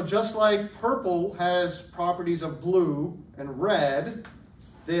confused. So just like purple has properties of blue and red,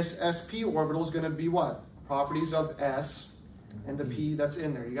 this sp orbital is going to be what? Properties of S and the P that's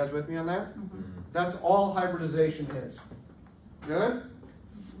in there. You guys with me on that? That's all hybridization is. Good?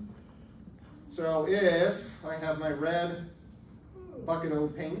 So if I have my red bucket O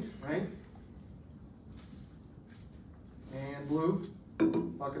paint, right? And blue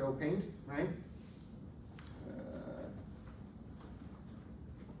bucket O paint, right?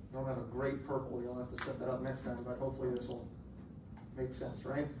 Don't have a great purple, you'll have to set that up next time, but hopefully this will make sense,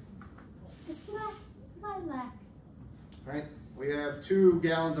 right? It's lilac. Right? We have 2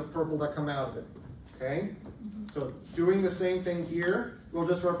 gallons of purple that come out of it, okay? So doing the same thing here, we'll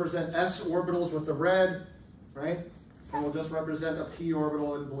just represent s orbitals with the red, right? And we'll just represent a p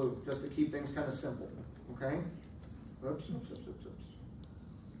orbital in blue, just to keep things kind of simple, okay? Oops.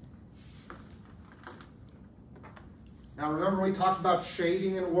 Now remember we talked about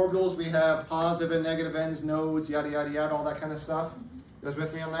shading in orbitals. We have positive and negative ends, nodes, yada, yada, yada, all that kind of stuff. You guys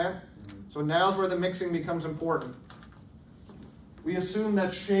with me on that? So now's where the mixing becomes important. We assume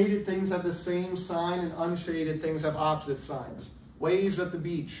that shaded things have the same sign and unshaded things have opposite signs. Waves at the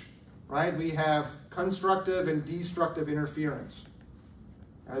beach, right? We have constructive and destructive interference.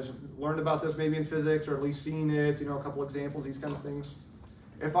 As you learned about this maybe in physics, or at least seen it, you know, a couple examples, these kind of things.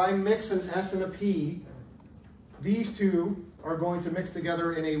 If I mix an S and a P, these two are going to mix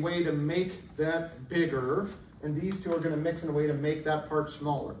together in a way to make that bigger, and these two are going to mix in a way to make that part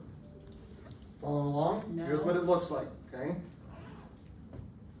smaller. Following along? No. Here's what it looks like, okay?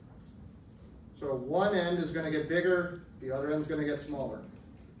 So one end is going to get bigger, the other end is going to get smaller.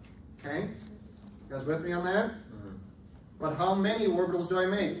 Okay? You guys with me on that? But how many orbitals do I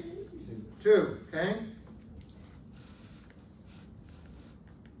make? 2, okay?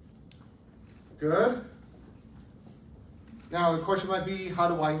 Good? Now the question might be, how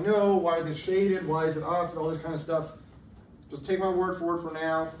do I know? Why are they shaded? Why is it opposite? All this kind of stuff. Just take my word for it for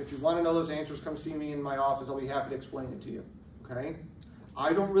now. If you want to know those answers, come see me in my office. I'll be happy to explain it to you, okay?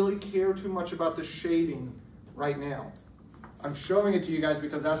 I don't really care too much about the shading right now. I'm showing it to you guys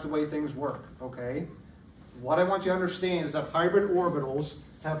because that's the way things work, okay? What I want you to understand is that hybrid orbitals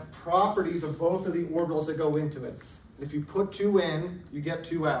have properties of both of the orbitals that go into it. If you put 2 in, you get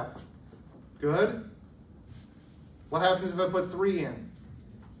 2 out. Good? What happens if I put 3 in?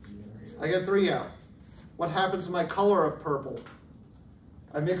 I get 3 out. What happens to my color of purple?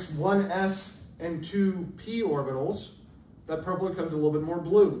 I mix 1 s and 2 p orbitals. That purple becomes a little bit more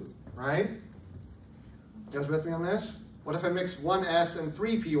blue, right? You guys with me on this? What if I mix 1 s and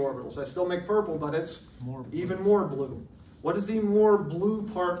 3 p orbitals? I still make purple, but it's even more blue. What does the more blue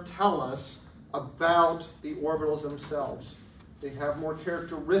part tell us about the orbitals themselves? They have more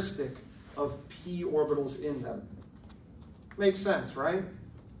characteristic of p orbitals in them. Makes sense, right?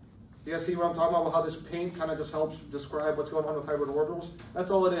 You guys see what I'm talking about? How this paint kind of just helps describe what's going on with hybrid orbitals?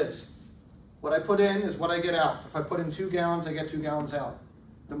 That's all it is. What I put in is what I get out. If I put in 2 gallons, I get 2 gallons out.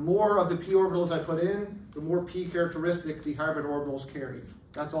 The more of the p orbitals I put in, the more p characteristic the hybrid orbitals carry.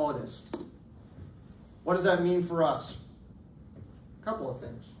 That's all it is. What does that mean for us? A couple of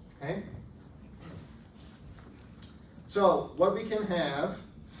things, okay? So what we can have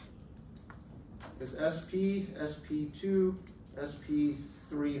is sp, sp2,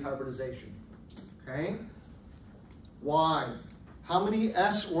 sp3 hybridization, okay? Why? How many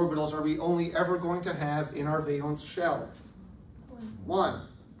s orbitals are we only ever going to have in our valence shell? 1.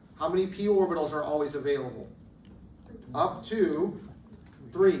 How many p orbitals are always available? Up to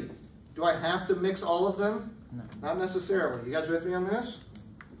 3. Do I have to mix all of them? No. Not necessarily. You guys with me on this?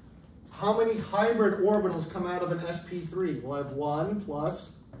 How many hybrid orbitals come out of an sp3? We'll have 1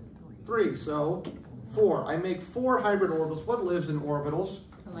 plus 3, so 4. I make 4 hybrid orbitals. What lives in orbitals?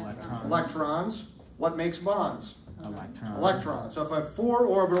 Electrons. Electrons. What makes bonds? Electrons. Electrons. So if I have 4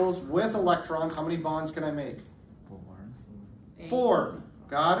 orbitals with electrons, how many bonds can I make? 4. 4.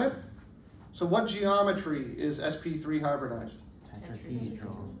 Got it? So what geometry is sp3 hybridized?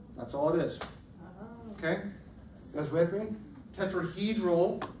 Tetrahedral. That's all it is. Okay? You guys with me?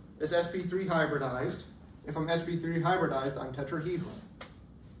 Tetrahedral is sp3 hybridized. If I'm sp3 hybridized, I'm tetrahedral.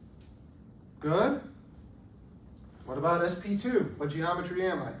 Good? What about sp2? What geometry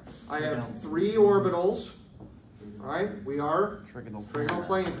am I? I have 3 orbitals, right? We are Trigonal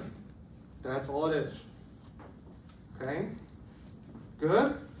planar. That's all it is. Okay?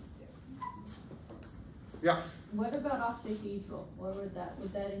 Good? Yeah. What about octahedral? What would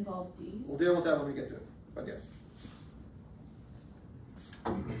that involve D's? We'll deal with that when we get to it. But yeah.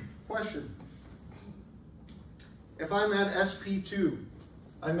 Question. If I'm at sp2,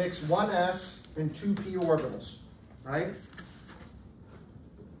 I mix 1 s and 2 p orbitals, right?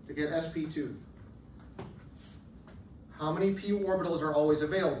 To get sp2. How many p orbitals are always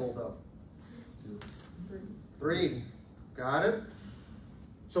available, though? 3. Got it?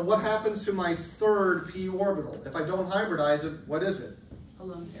 So what happens to my 3rd p orbital? If I don't hybridize it, what is it? A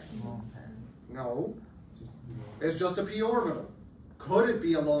lone pair. No. It's just a p orbital. Could it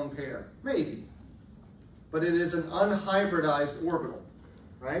be a lone pair? Maybe. But it is an unhybridized orbital,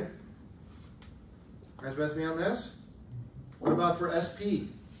 right? You guys with me on this? What about for sp?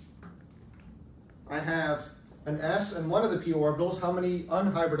 I have an s and one of the p orbitals. How many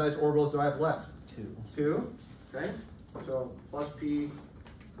unhybridized orbitals do I have left? 2. 2. Okay. So plus p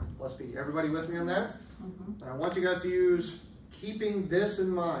plus p. Everybody with me on that? Mhm. I want you guys to use keeping this in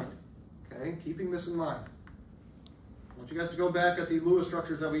mind. Okay, keeping this in mind. I want you guys to go back at the Lewis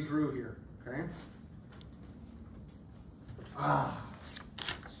structures that we drew here. Okay.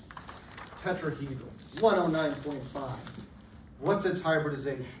 Tetrahedral 109.5. What's its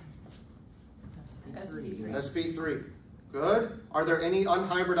hybridization? SP3. sp3. Good. Are there any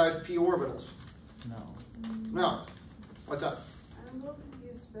unhybridized p orbitals? No. No. What's up? I'm a little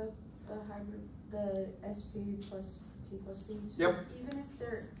confused about the hybrid, the SP plus P plus P. So Yep. even if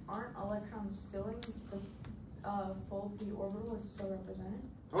there aren't electrons filling the full P orbital, it's still represented?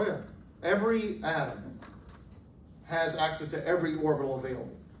 Oh yeah. Every atom has access to every orbital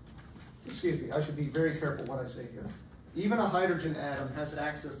available. Excuse me, I should be very careful what I say here. Even a hydrogen atom has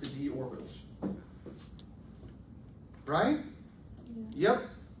access to d orbitals. Right? Yep.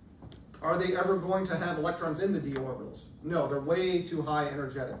 Are they ever going to have electrons in the d orbitals? No, they're way too high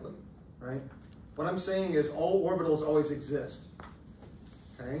energetically, right? What I'm saying is all orbitals always exist,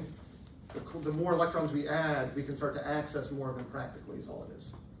 okay? The more electrons we add, we can start to access more of them practically is all it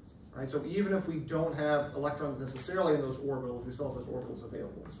is, right? So even if we don't have electrons necessarily in those orbitals, we still have those orbitals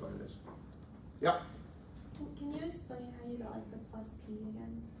available is what it is. Yep. Can you explain how you got like the plus P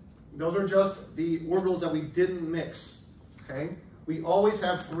again? Those are just the orbitals that we didn't mix, okay? We always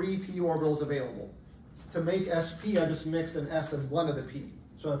have 3 p orbitals available. To make sp, I just mixed an s and one of the p.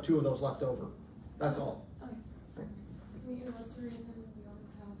 So I have 2 of those left over. That's all. Okay. What's the reason we always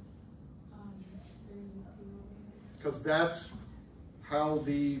have 3 people? Because that's how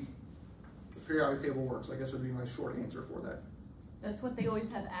the periodic table works. I guess would be my short answer for that. That's what they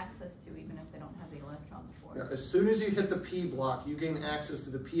always have access to, even if they don't have the electrons for Yeah, it. as soon as you hit the p block, you gain access to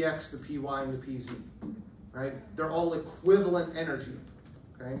the px, the py, and the pz. Right? They're all equivalent energy.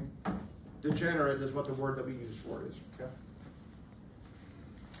 Okay? Degenerate is what the word that we use for it is. Okay?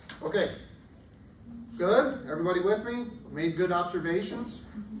 Okay. Good? Everybody with me? Made good observations?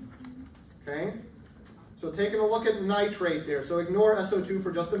 Okay? So taking a look at nitrate there. So ignore SO2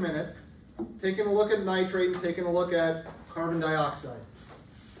 for just a minute. Taking a look at nitrate and taking a look at carbon dioxide.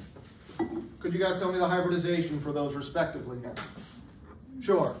 Could you guys tell me the hybridization for those respectively now?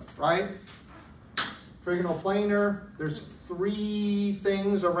 Sure, right? Trigonoplanar, there's 3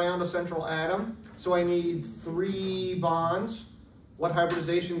 things around a central atom. So I need 3 bonds. What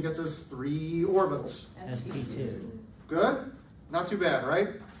hybridization gets us 3 orbitals? sp2. Good? Not too bad, right?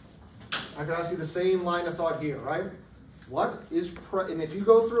 I could ask you the same line of thought here, right? What is, and if you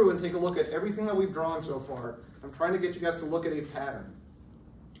go through and take a look at everything that we've drawn so far, I'm trying to get you guys to look at a pattern.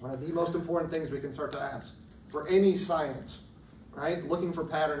 One of the most important things we can start to ask for any science, right? Looking for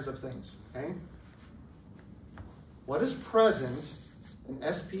patterns of things, okay? What is present in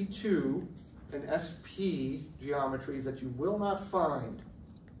sp2 and sp geometries that you will not find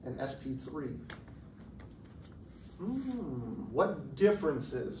in sp3? What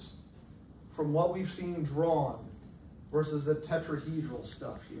differences from what we've seen drawn versus the tetrahedral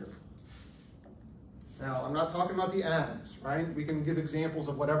stuff here? Now, I'm not talking about the atoms, right? We can give examples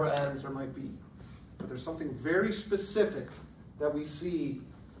of whatever atoms there might be. But there's something very specific that we see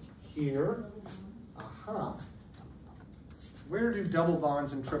here. Aha. Where do double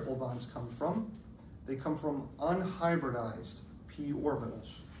bonds and triple bonds come from? They come from unhybridized p orbitals.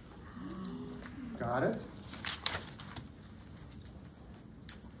 Got it?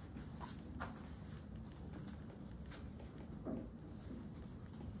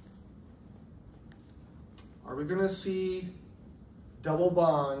 Are we going to see double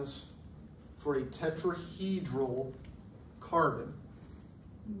bonds for a tetrahedral carbon?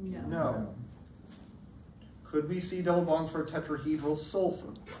 No. No. Could we see double bonds for a tetrahedral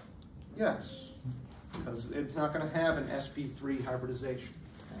sulfur? Yes, because it's not going to have an sp3 hybridization.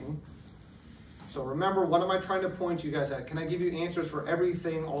 Okay? So remember, what am I trying to point you guys at? Can I give you answers for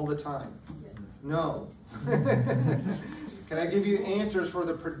everything all the time? Yes. No. Can I give you answers for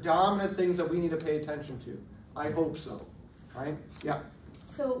the predominant things that we need to pay attention to? I hope so. Right? Yeah.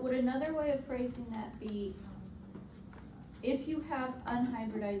 So would another way of phrasing that be, if you have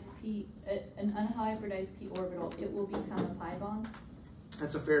unhybridized an unhybridized p orbital, it will become a pi bond?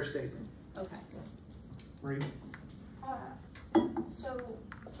 That's a fair statement. Okay. Read. So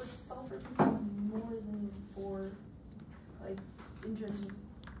for sulfur to be more than 4, like in terms of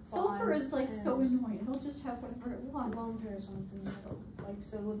Sulfur bonds is like and so annoying, it'll just have whatever it wants. lone pairs when it's in the middle. Like,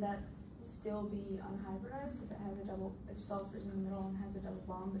 so would that still be unhybridized if it has a double, if sulfur's in the middle and has a double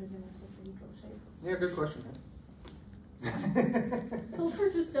bond but is in a tetrahedral shape? Yeah, good question.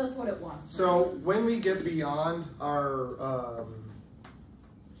 Sulfur just does what it wants. So when we get beyond our,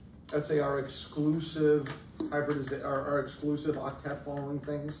 let's say our exclusive our exclusive octet following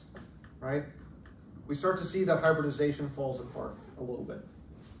things, right? We start to see that hybridization falls apart a little bit.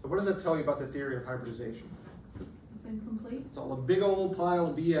 But what does that tell you about the theory of hybridization? It's incomplete. It's all a big old pile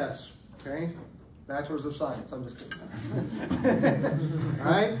of BS, okay? Bachelors of Science, I'm just kidding.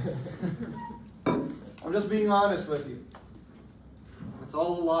 Right? I'm just being honest with you. It's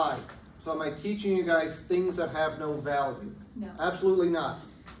all a lie. So am I teaching you guys things that have no value? No. Absolutely not,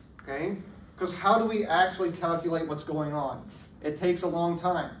 okay? Because how do we actually calculate what's going on? It takes a long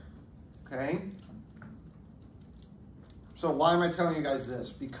time, okay? So why am I telling you guys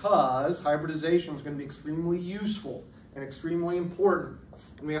this? Because hybridization is going to be extremely useful and extremely important,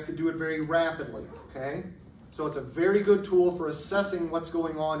 and we have to do it very rapidly, okay? So it's a very good tool for assessing what's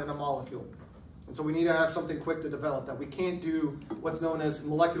going on in a molecule. And so we need to have something quick to develop that. We can't do what's known as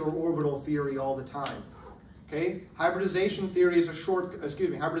molecular orbital theory all the time. Okay? Hybridization theory is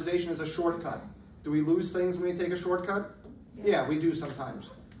hybridization is a shortcut. Do we lose things when we take a shortcut? Yes. Yeah, we do sometimes.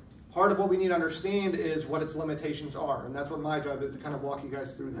 Part of what we need to understand is what its limitations are, and that's what my job is, to kind of walk you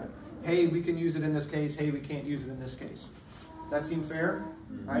guys through that. Hey, we can use it in this case. Hey, we can't use it in this case. That seem fair?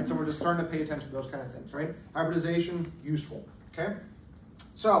 All right, so we're just starting to pay attention to those kind of things, right? Hybridization, useful, okay?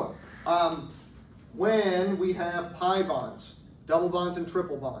 So, when we have pi bonds, double bonds and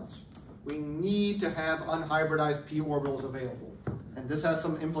triple bonds, we need to have unhybridized p orbitals available. And this has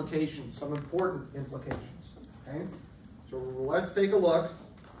some implications, some important implications, okay? So let's take a look,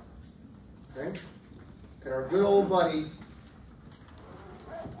 okay, at our good old buddy,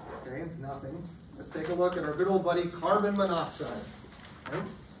 okay, nothing. Let's take a look at our good old buddy carbon monoxide, okay?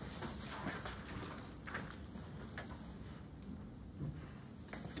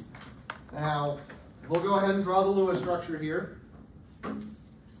 Now, we'll go ahead and draw the Lewis structure here.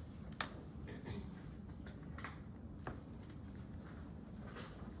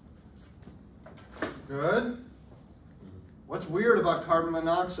 Good. What's weird about carbon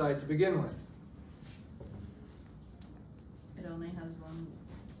monoxide to begin with? It only has one,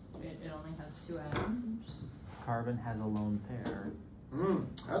 it only has 2 atoms. Carbon has a lone pair.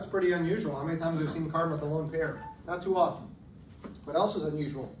 That's pretty unusual. How many times have we seen carbon with a lone pair? Not too often. What else is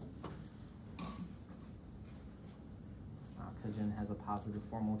unusual? Oxygen has a positive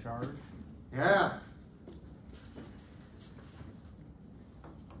formal charge. Yeah.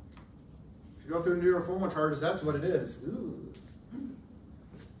 If you go through and do your formal charges, that's what it is. Ooh.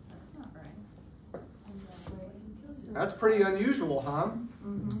 That's not right. That's pretty unusual, huh?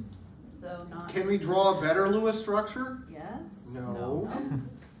 Mm-hmm. So not. Can we draw a better Lewis structure? Yes. No.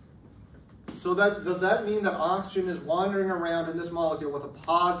 So does that mean that oxygen is wandering around in this molecule with a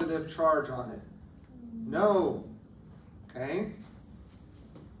positive charge on it? No. Okay?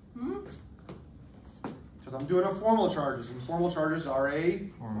 Because I'm doing a formal charges, and formal charges are a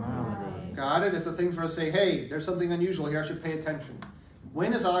Formality. Got it? It's a thing for us to say, hey, there's something unusual here, I should pay attention.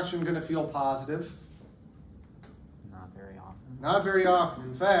 When is oxygen going to feel positive? Not very often. Not very often.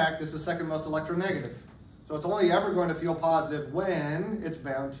 In fact, it's the second most electronegative. So it's only ever going to feel positive when it's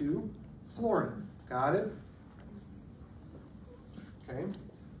bound to fluorine. Got it? Okay.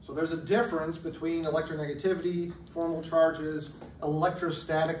 So there's a difference between electronegativity, formal charges,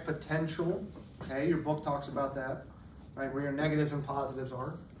 electrostatic potential. Okay, your book talks about that, right, where your negatives and positives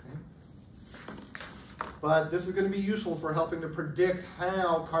are. Okay. But this is going to be useful for helping to predict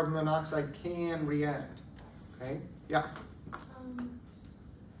how carbon monoxide can react. Okay? Yeah? I was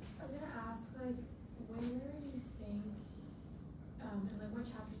gonna ask, like, where do you think, in like what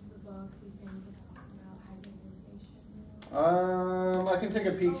chapters of the book do you think it talks about hybridization? I can take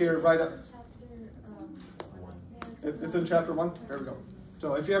a peek here right up. Chapter, It's in chapter 1. There we go.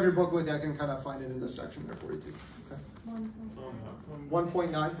 So if you have your book with you, I can kind of find it in this section there for you too. Okay.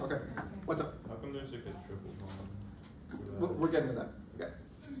 1.9. Okay. What's up? How come there's like a triple bond? We're getting to that. Okay.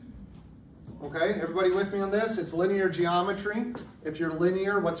 Okay. Everybody with me on this? It's linear geometry. If you're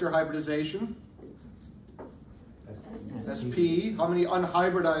linear, what's your hybridization? SP. How many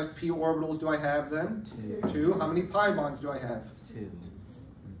unhybridized p orbitals do I have then? 2. How many pi bonds do I have? 2.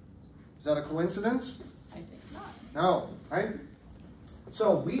 Is that a coincidence? I think not. No, right?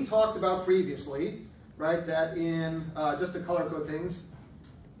 So we talked about previously, right, that in, just to color code things,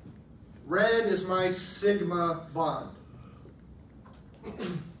 red is my sigma bond.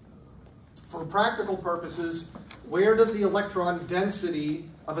 For practical purposes, where does the electron density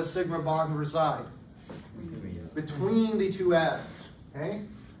of a sigma bond reside? Between the two atoms, okay?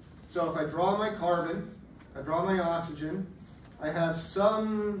 So if I draw my carbon, I draw my oxygen, I have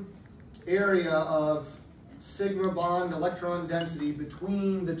some area of sigma bond electron density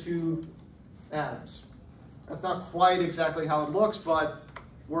between the two atoms. That's not quite exactly how it looks, but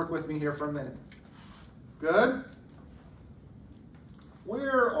work with me here for a minute. Good?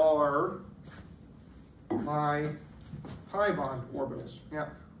 Where are my pi bond orbitals? Yeah.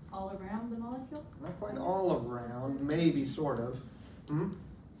 All around the molecule? Not quite all around, maybe sort of.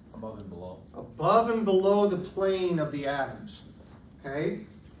 Above and below. Above and below the plane of the atoms. Okay?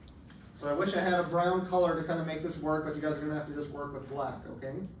 So I wish I had a brown color to kind of make this work, but you guys are going to have to just work with black,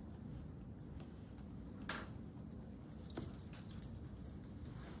 okay?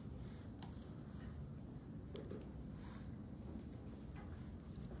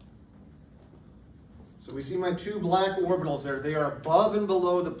 So we see my two black orbitals there. They are above and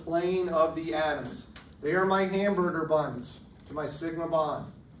below the plane of the atoms. They are my hamburger buns to my sigma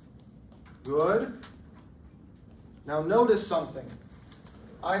bond. Good. Now notice something.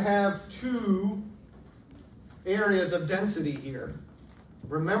 I have two areas of density here.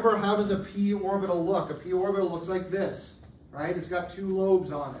 Remember, how does a p orbital look? A p orbital looks like this, right? It's got two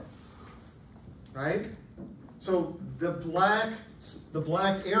lobes on it, right? So the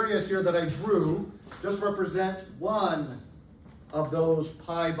black areas here that I drew just represent one of those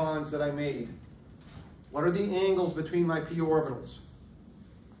pi bonds that I made. What are the angles between my p orbitals?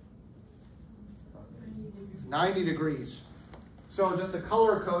 90 degrees. So just to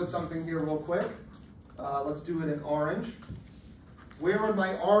color code something here real quick, let's do it in orange. Where would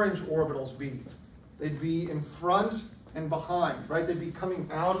my orange orbitals be? They'd be in front and behind, right? They'd be coming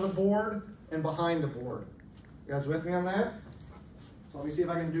out of the board and behind the board. You guys with me on that? So let me see if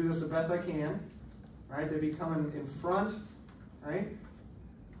I can do this the best I can. Right? They'd be coming in front, right?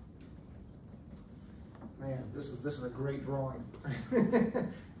 Man, this is a great drawing.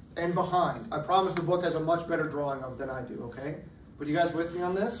 And behind. I promise the book has a much better drawing of than I do, okay? But you guys with me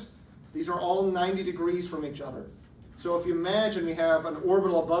on this? These are all 90 degrees from each other. So if you imagine we have an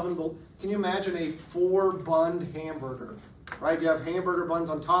orbital above and below, can you imagine a 4-bund hamburger? Right? You have hamburger buns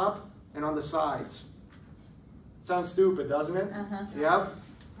on top and on the sides. Sounds stupid, doesn't it? Uh-huh. Yep.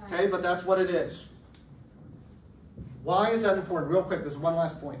 Okay, but that's what it is. Why is that important? Real quick, this is one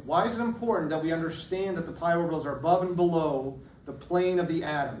last point. Why is it important that we understand that the pi orbitals are above and below the plane of the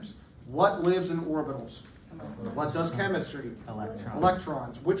atoms? What lives in orbitals? What does chemistry? Electrons.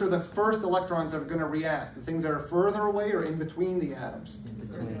 Electrons. Which are the first electrons that are going to react? The things that are further away or in between the atoms? In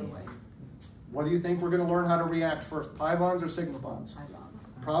between. What do you think we're going to learn how to react first? Pi bonds or sigma bonds? Pi bonds.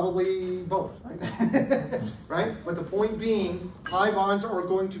 Probably both, right? Right? But the point being, pi bonds are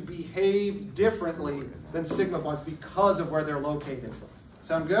going to behave differently than sigma bonds because of where they're located.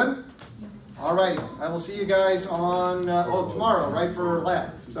 Sound good? All righty. I will see you guys on, tomorrow, right, for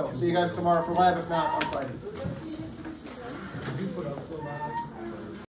lab. So see you guys tomorrow for lab, if not on Friday.